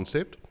whole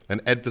concept? An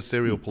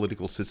adversarial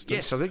political system?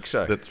 Yes, I think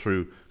so. That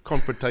through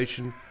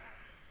confrontation,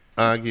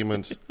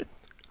 argument,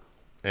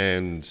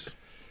 and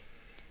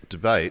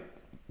debate,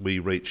 we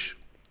reach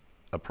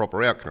a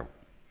proper outcome.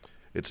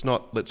 It's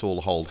not let's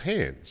all hold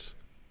hands,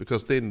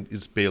 because then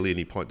it's barely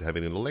any point to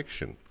having an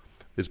election.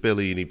 There's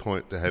barely any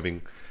point to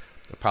having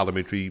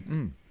parliamentary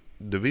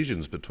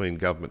divisions between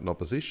government and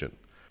opposition.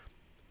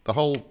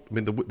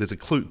 There's a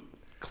clue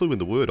in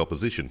the word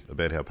opposition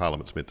about how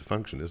Parliament's meant to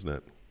function, isn't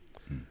it?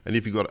 And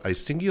if you've got a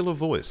singular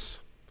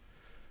voice,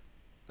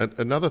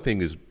 another thing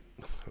is,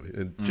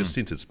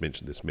 Jacinta's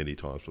mentioned this many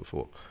times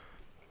before,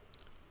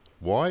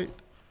 why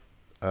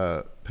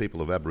are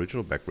people of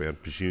Aboriginal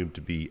background presumed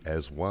to be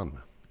as one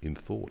in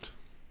thought?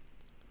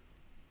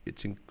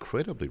 It's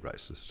incredibly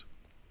racist.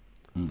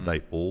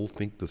 They all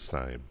think the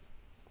same.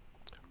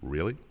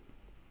 Really?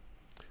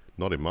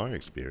 Not in my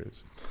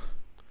experience.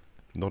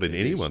 Not in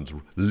anyone's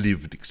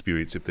lived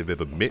experience if they've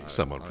ever met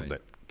someone from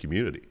that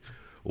community,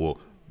 or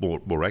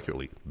more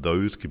accurately,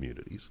 those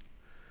communities.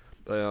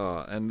 They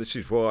are, and this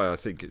is why I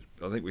think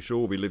we should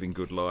all be living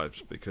good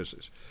lives, because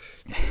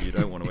you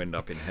don't want to end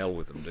up in hell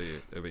with them, do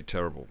you? It'd be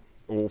terrible,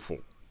 awful.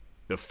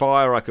 The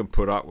fire I can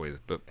put up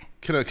with, but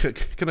can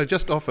I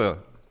just offer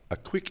a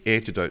quick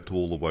antidote to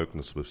all the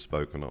wokeness we've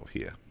spoken of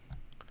here?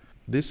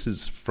 This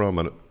is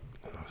from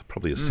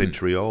probably a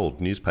century-old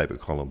newspaper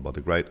column by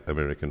the great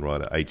American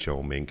writer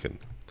H.L. Mencken.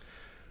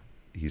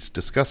 He's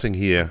discussing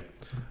here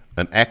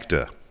an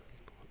actor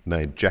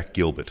named Jack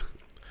Gilbert,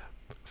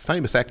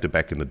 famous actor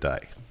back in the day.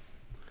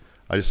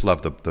 I just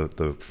love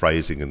the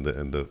phrasing and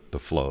the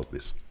flow of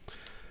this.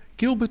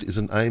 Gilbert is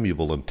an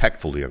amiable and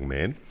tactful young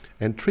man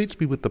and treats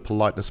me with the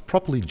politeness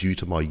properly due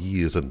to my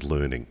years and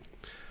learning.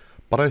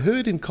 But I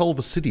heard in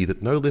Culver City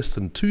that no less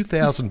than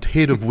 2,000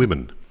 head of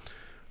women,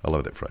 I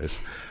love that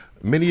phrase,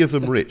 many of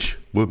them rich,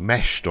 were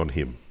mashed on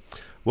him.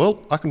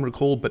 Well, I can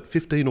recall but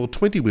 15 or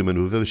 20 women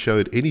who have ever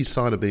showed any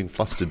sign of being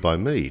flustered by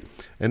me,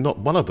 and not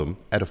one of them,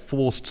 at a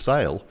forced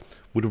sale,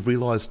 would have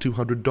realised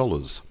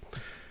 $200.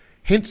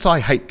 Hence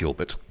I hate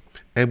Gilbert,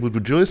 and would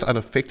rejoice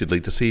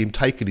unaffectedly to see him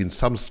taken in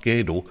some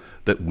scandal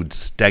that would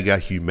stagger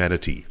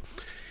humanity.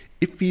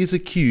 If he is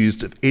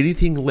accused of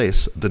anything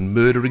less than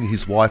murdering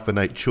his wife and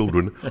 8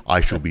 children, I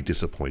shall be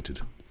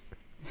disappointed.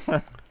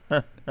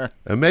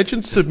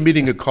 Imagine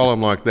submitting a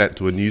column like that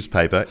to a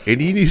newspaper,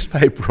 any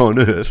newspaper on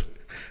earth,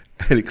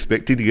 and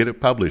expecting to get it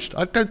published.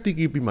 I don't think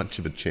you'd be much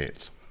of a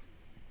chance.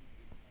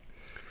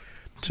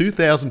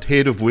 2,000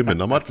 head of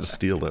women. I might have to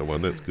steal that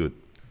one. That's good.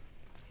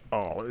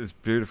 Oh, it's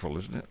beautiful,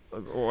 isn't it?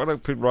 Oh, I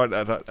don't write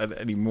that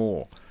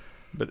anymore.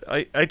 But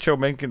H.L.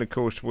 Mencken, of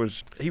course,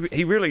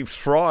 he really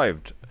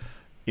thrived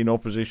in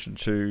opposition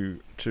to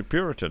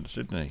Puritans,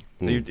 didn't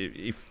he?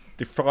 He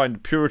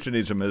defined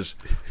Puritanism as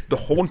the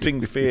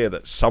haunting fear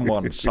that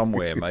someone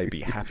somewhere may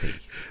be happy.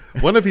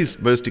 One of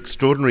his most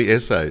extraordinary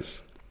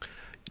essays.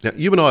 Now,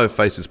 you and I have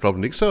faced this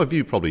problem, Nick, so have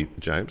you probably,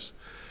 James,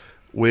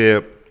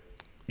 where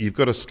you've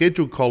got a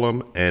scheduled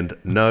column and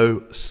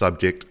no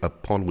subject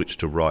upon which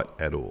to write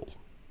at all.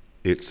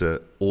 It's an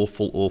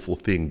awful, awful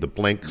thing, the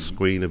blank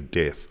screen of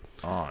death.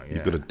 Oh, yeah.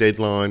 You've got a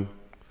deadline.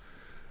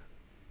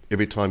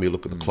 Every time you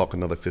look at the clock,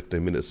 another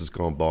 15 minutes has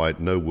gone by.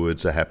 No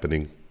words are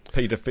happening.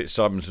 Peter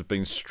Fitzsimons has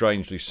been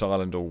strangely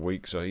silent all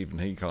week, so even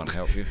he can't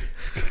help you.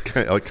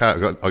 I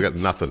got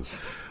nothing.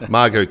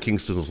 Margot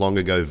Kingston's long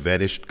ago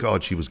vanished.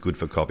 God, she was good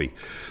for copy.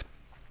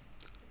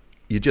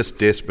 You're just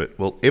desperate.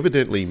 Well,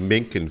 evidently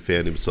Mencken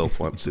found himself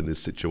once in this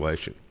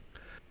situation.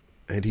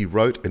 And he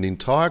wrote an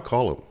entire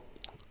column.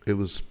 It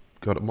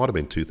might have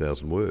been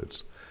 2,000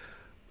 words,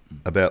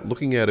 about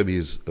looking out of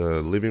his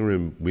living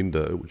room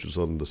window, which was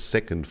on the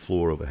second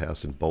floor of a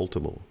house in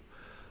Baltimore,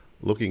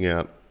 looking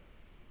out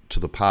to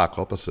the park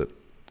opposite,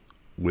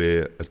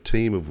 where a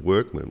team of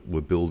workmen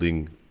were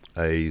building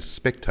a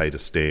spectator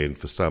stand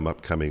for some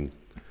upcoming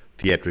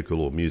theatrical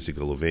or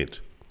musical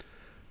event.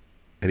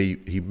 And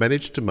he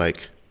managed to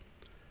make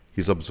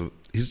it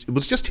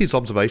was just his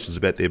observations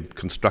about them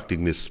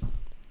constructing this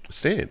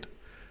stand.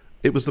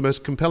 It was the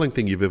most compelling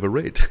thing you've ever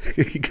read.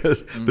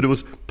 But it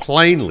was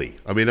plainly,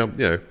 I mean,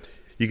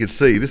 you can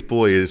see this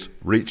boy is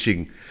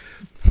reaching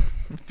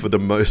for the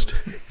most.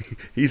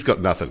 He's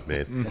got nothing,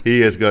 man.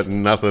 He has got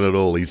nothing at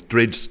all. He's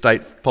dredged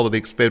state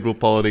politics, federal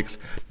politics.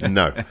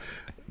 No.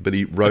 But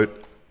he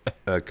wrote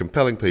a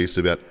compelling piece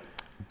about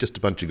just a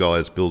bunch of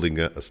guys building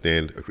a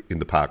stand in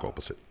the park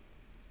opposite.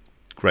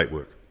 Great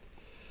work.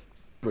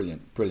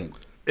 Brilliant.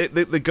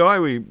 The guy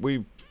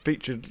we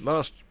featured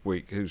last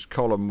week, whose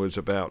column was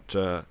about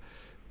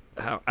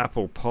how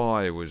apple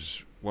pie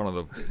was one of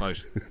the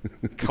most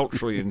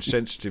culturally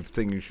insensitive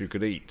things you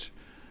could eat.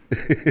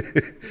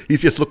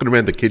 He's just looking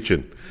around the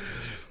kitchen.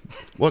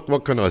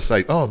 What can I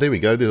say? Oh, there we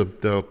go.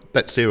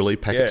 That Sara Lee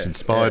packet's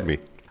inspired me.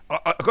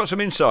 I've got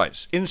some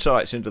insights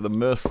into the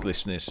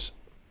mirthlessness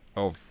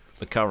of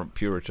the current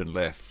Puritan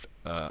left,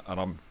 and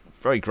I'm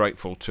very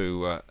grateful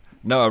to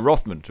Noah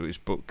Rothman, to his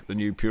book The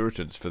New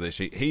Puritans, for this.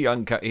 He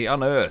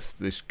unearthed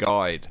this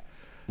guide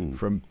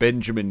from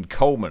Benjamin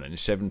Coleman in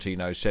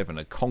 1707,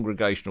 a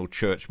Congregational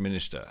church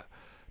minister,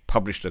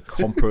 published a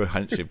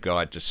comprehensive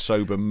guide to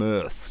sober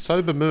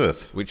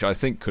mirth. Which I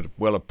think could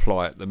well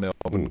apply at the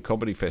Melbourne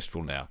Comedy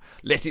Festival now.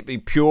 Let it be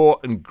pure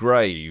and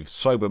grave,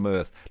 sober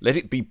mirth. Let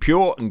it be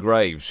pure and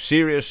grave,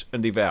 serious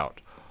and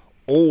devout,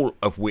 all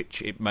of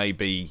which it may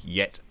be,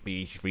 yet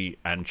be free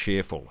and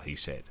cheerful, he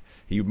said.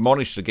 He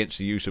admonished against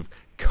the use of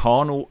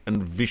carnal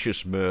and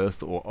vicious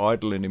mirth, or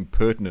idle and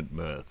impertinent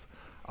mirth.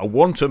 A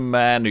wanton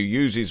man who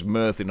uses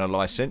mirth in a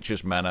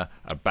licentious manner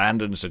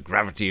abandons the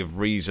gravity of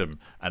reason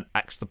and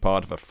acts the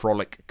part of a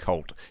frolic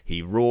colt.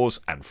 He roars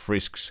and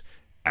frisks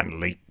and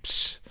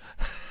leaps.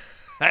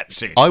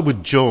 That's it. I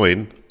would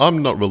join,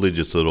 I'm not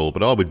religious at all,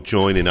 but I would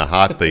join in a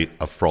heartbeat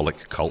a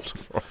frolic cult.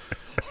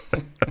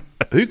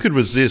 Who could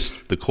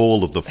resist the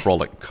call of the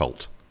frolic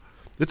cult?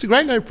 It's a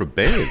great name for a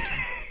band.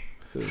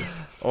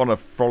 On a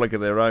frolic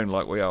of their own,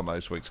 like we are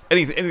most weeks.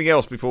 Anything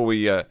else before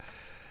we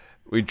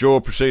draw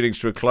proceedings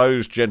to a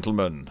close,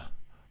 gentlemen?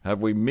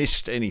 Have we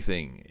missed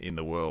anything in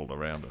the world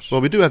around us?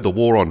 Well, we do have the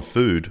war on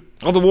food.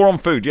 Oh, the war on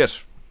food,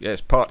 yes,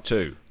 part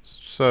 2.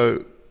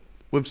 So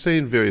we've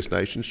seen various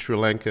nations, Sri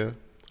Lanka,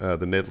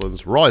 the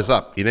Netherlands, rise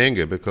up in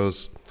anger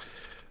because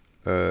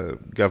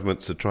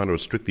governments are trying to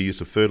restrict the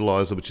use of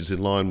fertiliser, which is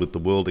in line with the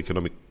World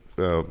Economic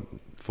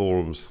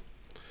Forum's.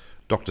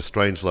 Dr.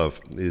 Strangelove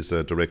is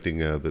directing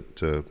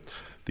that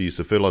the use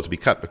of fertiliser be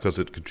cut because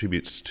it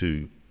contributes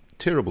to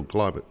terrible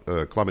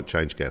climate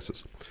change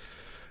gases.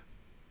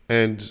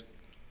 And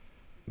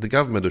the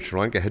government of Sri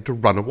Lanka had to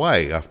run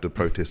away after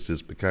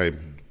protesters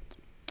became,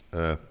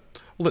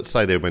 let's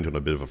say they went on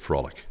a bit of a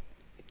frolic.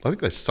 I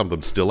think some of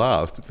them still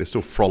are. I think they're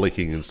still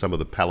frolicking in some of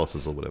the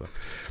palaces or whatever.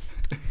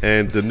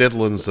 And the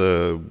Netherlands,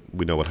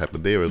 we know what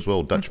happened there as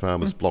well. Dutch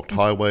farmers blocked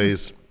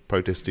highways,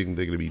 protesting.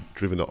 They're going to be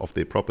driven off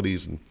their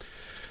properties and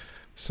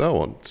so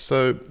on.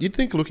 So you'd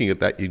think looking at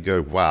that, you'd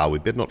go, wow, we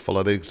better not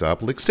follow that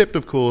example, except,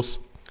 of course,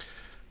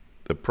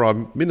 the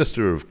Prime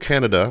Minister of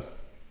Canada,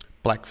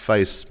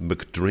 Blackface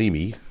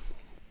McDreamy,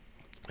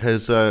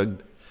 has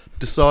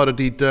decided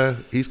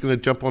he's going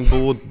to jump on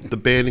board the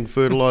banning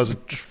fertiliser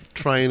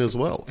train as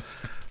well.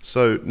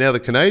 So now the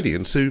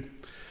Canadians, they're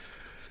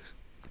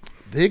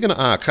going to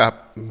arc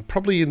up,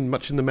 probably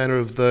much in the manner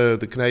of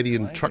the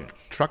Canadian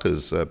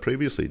truckers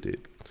previously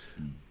did.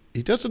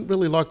 He doesn't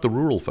really like the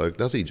rural folk,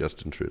 does he,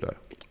 Justin Trudeau?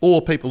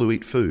 Or people who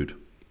eat food.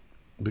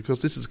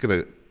 Because this is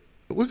going to...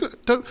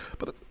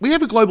 But we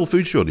have a global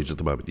food shortage at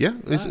the moment, yeah?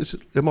 Right.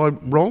 Am I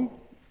wrong?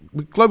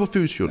 Global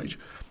food shortage.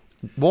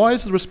 Why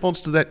is the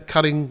response to that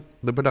cutting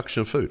the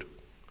production of food?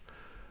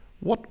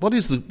 What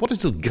is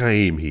the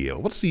game here?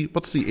 What's the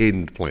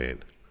end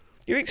plan?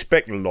 You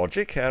expect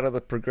logic out of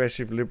the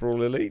progressive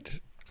liberal elite?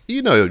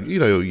 You know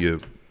your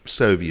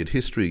Soviet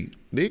history,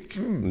 Nick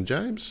and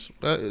James.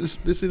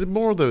 There's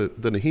more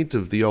than a hint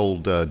of the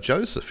old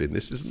Joseph in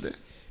this, isn't there?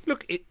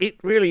 Look, it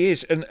really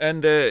is,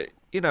 and a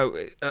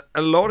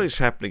lot is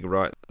happening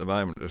right at the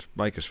moment to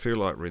make us feel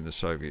like we're in the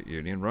Soviet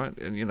Union, right?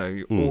 And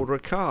you order a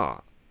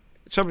car.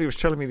 Somebody was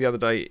telling me the other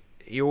day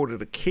he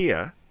ordered a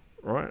Kia,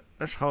 right?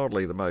 That's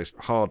hardly the most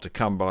hard to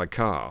come by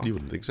car. You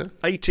wouldn't think so.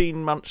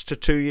 18 months to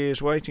 2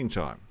 years waiting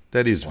time.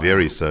 That is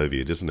very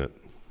Soviet, isn't it?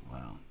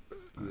 Wow.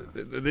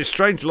 There's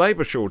strange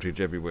labour shortage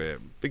everywhere.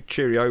 Big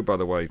cheerio, by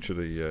the way,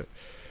 to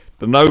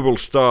the noble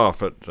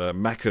staff at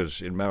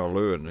Macca's in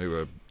Marylebone who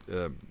were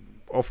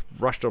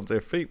rushed off their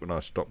feet when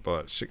I stopped by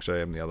at 6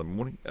 a.m. the other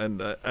morning,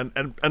 and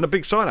a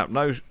big sign up,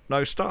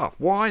 no staff.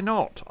 Why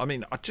not? I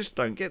mean, I just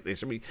don't get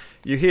this. I mean,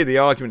 you hear the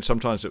argument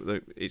sometimes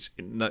that it's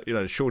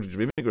shortage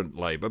of immigrant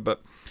labour,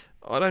 but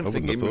I don't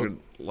think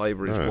immigrant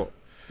labour is what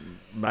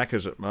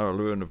Macca's at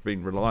Marylebone have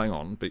been relying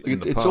on.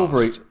 It's all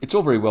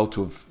very well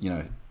to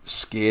have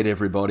scared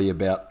everybody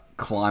about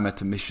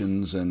climate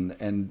emissions,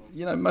 and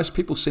most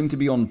people seem to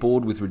be on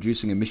board with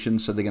reducing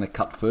emissions, so they're going to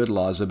cut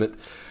fertiliser, but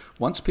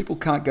once people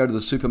can't go to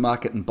the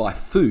supermarket and buy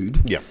food,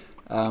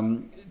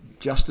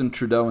 Justin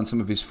Trudeau and some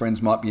of his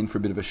friends might be in for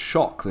a bit of a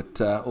shock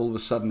that all of a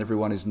sudden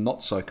everyone is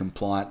not so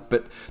compliant.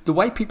 But the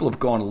way people have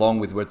gone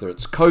along with whether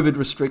it's COVID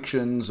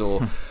restrictions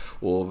or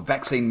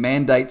vaccine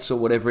mandates or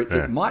whatever,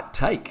 it might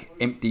take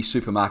empty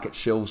supermarket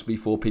shelves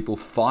before people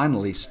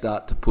finally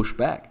start to push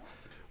back.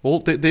 Well,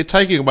 they're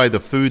taking away the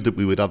food that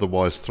we would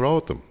otherwise throw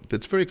at them.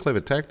 That's very clever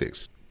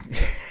tactics.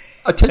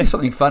 I'll tell you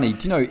something funny.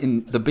 Do you know,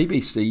 in the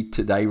BBC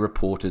today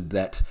reported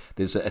that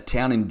there's a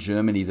town in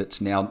Germany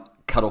that's now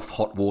cut off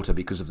hot water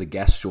because of the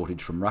gas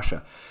shortage from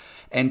Russia.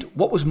 And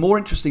what was more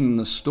interesting than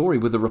the story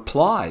were the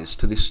replies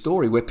to this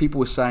story where people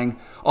were saying,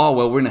 oh,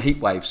 well, we're in a heat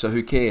wave, so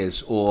who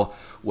cares? Or,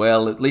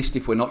 well, at least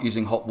if we're not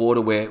using hot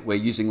water, we're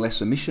using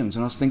less emissions.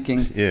 And I was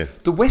thinking,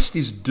 the West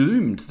is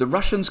doomed. The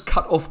Russians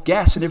cut off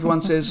gas and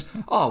everyone says,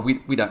 oh,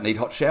 we don't need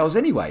hot showers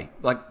anyway.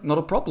 Like, not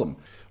a problem.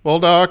 Well,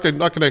 no, I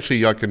think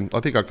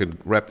I can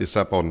wrap this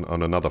up on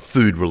another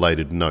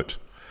food-related note.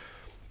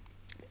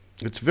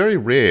 It's very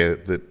rare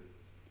that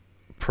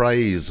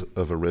praise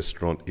of a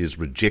restaurant is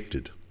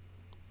rejected.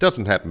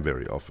 Doesn't happen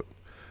very often.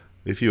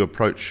 If you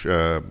approach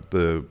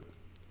the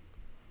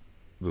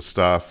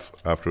staff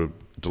after a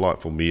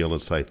delightful meal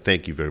and say,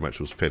 thank you very much, it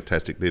was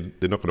fantastic,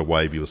 they're not going to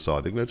wave you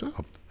aside. They're going to go,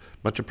 oh,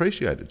 much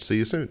appreciated, see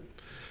you soon.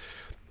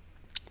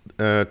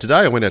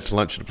 Today I went out to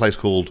lunch at a place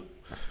called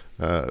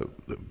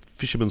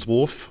Fisherman's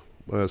Wharf,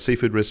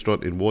 seafood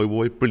restaurant in Woy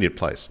Woy. Brilliant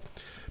place.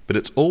 But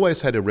it's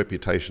always had a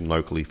reputation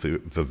locally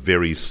for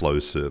very slow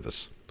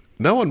service.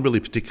 No one really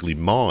particularly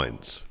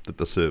minds that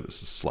the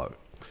service is slow.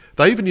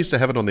 They even used to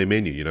have it on their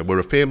menu. We're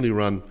a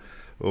family-run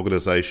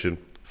organisation,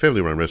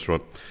 family-run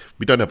restaurant.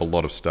 We don't have a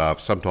lot of staff.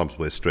 Sometimes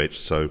we're stretched,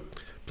 so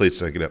please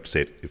don't get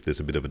upset if there's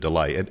a bit of a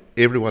delay. And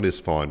everyone is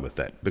fine with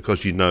that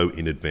because you know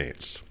in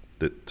advance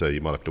that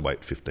you might have to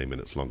wait 15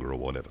 minutes longer or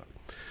whatever.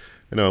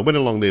 I went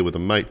along there with a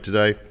mate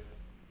today.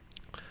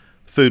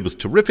 Food was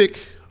terrific.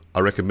 I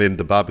recommend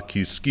the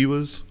barbecue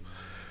skewers.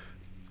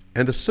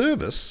 And the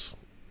service,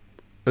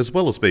 as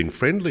well as being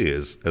friendly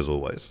as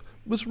always,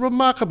 was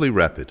remarkably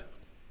rapid.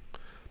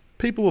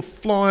 People were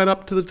flying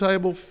up to the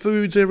table,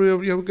 foods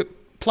everywhere,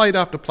 plate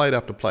after plate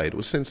after plate. It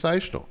was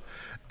sensational.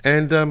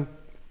 And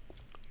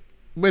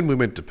when we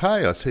went to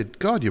pay, I said,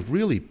 God, you've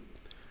really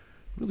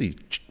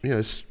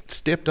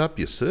stepped up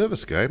your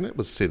service game. That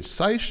was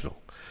sensational.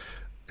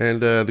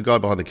 And the guy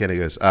behind the counter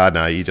goes,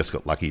 no, you just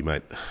got lucky,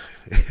 mate.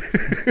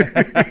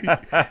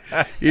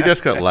 You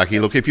just got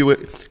lucky. Look,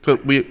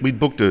 we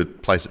booked a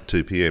place at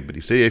 2 p.m, but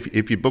you see,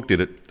 if you booked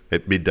it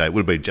at midday, it would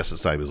have been just the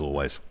same as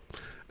always.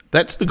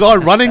 That's the guy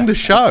running the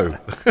show.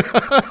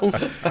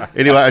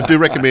 Anyway, I do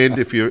recommend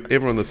if you're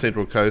ever on the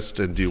Central Coast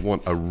and you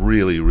want a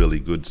really, really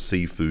good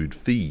seafood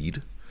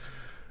feed,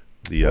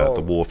 the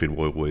wharf in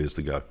Woy Woy is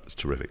the go. It's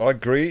terrific. I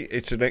agree.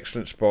 It's an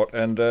excellent spot,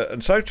 and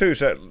so too is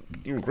that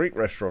little Greek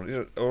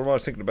restaurant. Or am I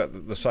thinking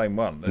about the same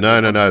one?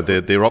 No.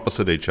 They're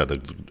opposite each other.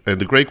 And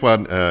the Greek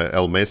one,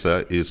 El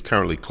Mesa, is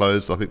currently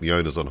closed. I think the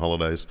owner's on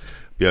holidays.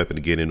 Be open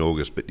again in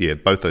August. But yeah,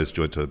 both those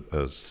joints are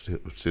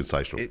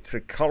sensational. It's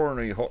a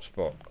culinary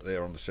hotspot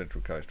there on the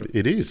Central Coast.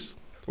 It is.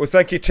 Well,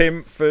 thank you,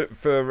 Tim,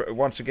 for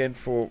once again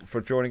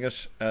for joining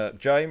us.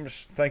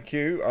 James, thank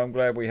you. I'm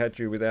glad we had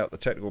you without the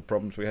technical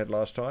problems we had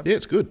last time. Yeah,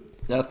 it's good.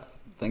 Yeah,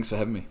 thanks for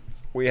having me.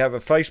 We have a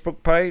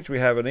Facebook page. We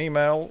have an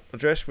email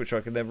address, which I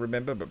can never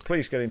remember, but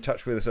please get in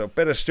touch with us. Or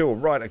better still,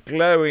 write a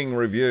glowing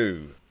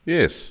review.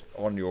 Yes.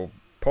 On your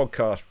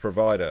podcast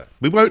provider.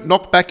 We won't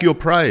knock back your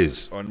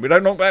praise. And we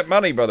don't knock back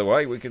money, by the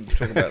way. We can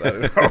talk about that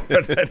as well.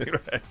 But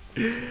anyway,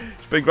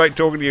 it's been great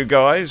talking to you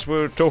guys.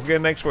 We'll talk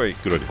again next week.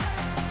 Good idea.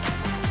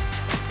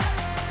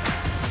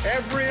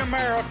 Every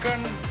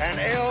American and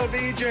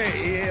LBJ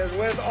is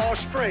with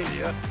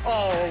Australia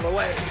all the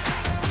way.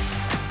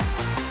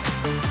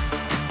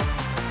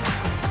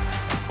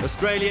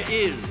 Australia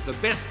is the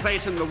best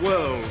place in the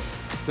world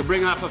to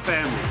bring up a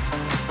family.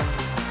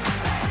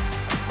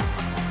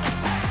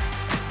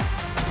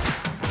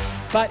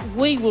 But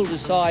we will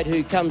decide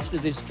who comes to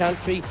this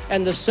country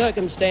and the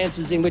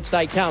circumstances in which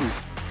they come.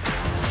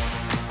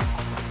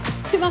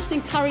 We must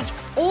encourage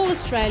all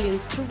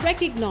Australians to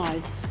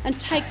recognise and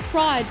take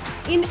pride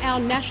in our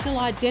national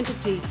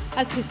identity,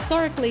 as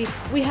historically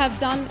we have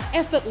done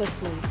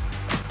effortlessly.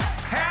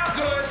 How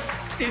good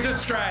is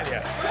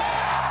Australia?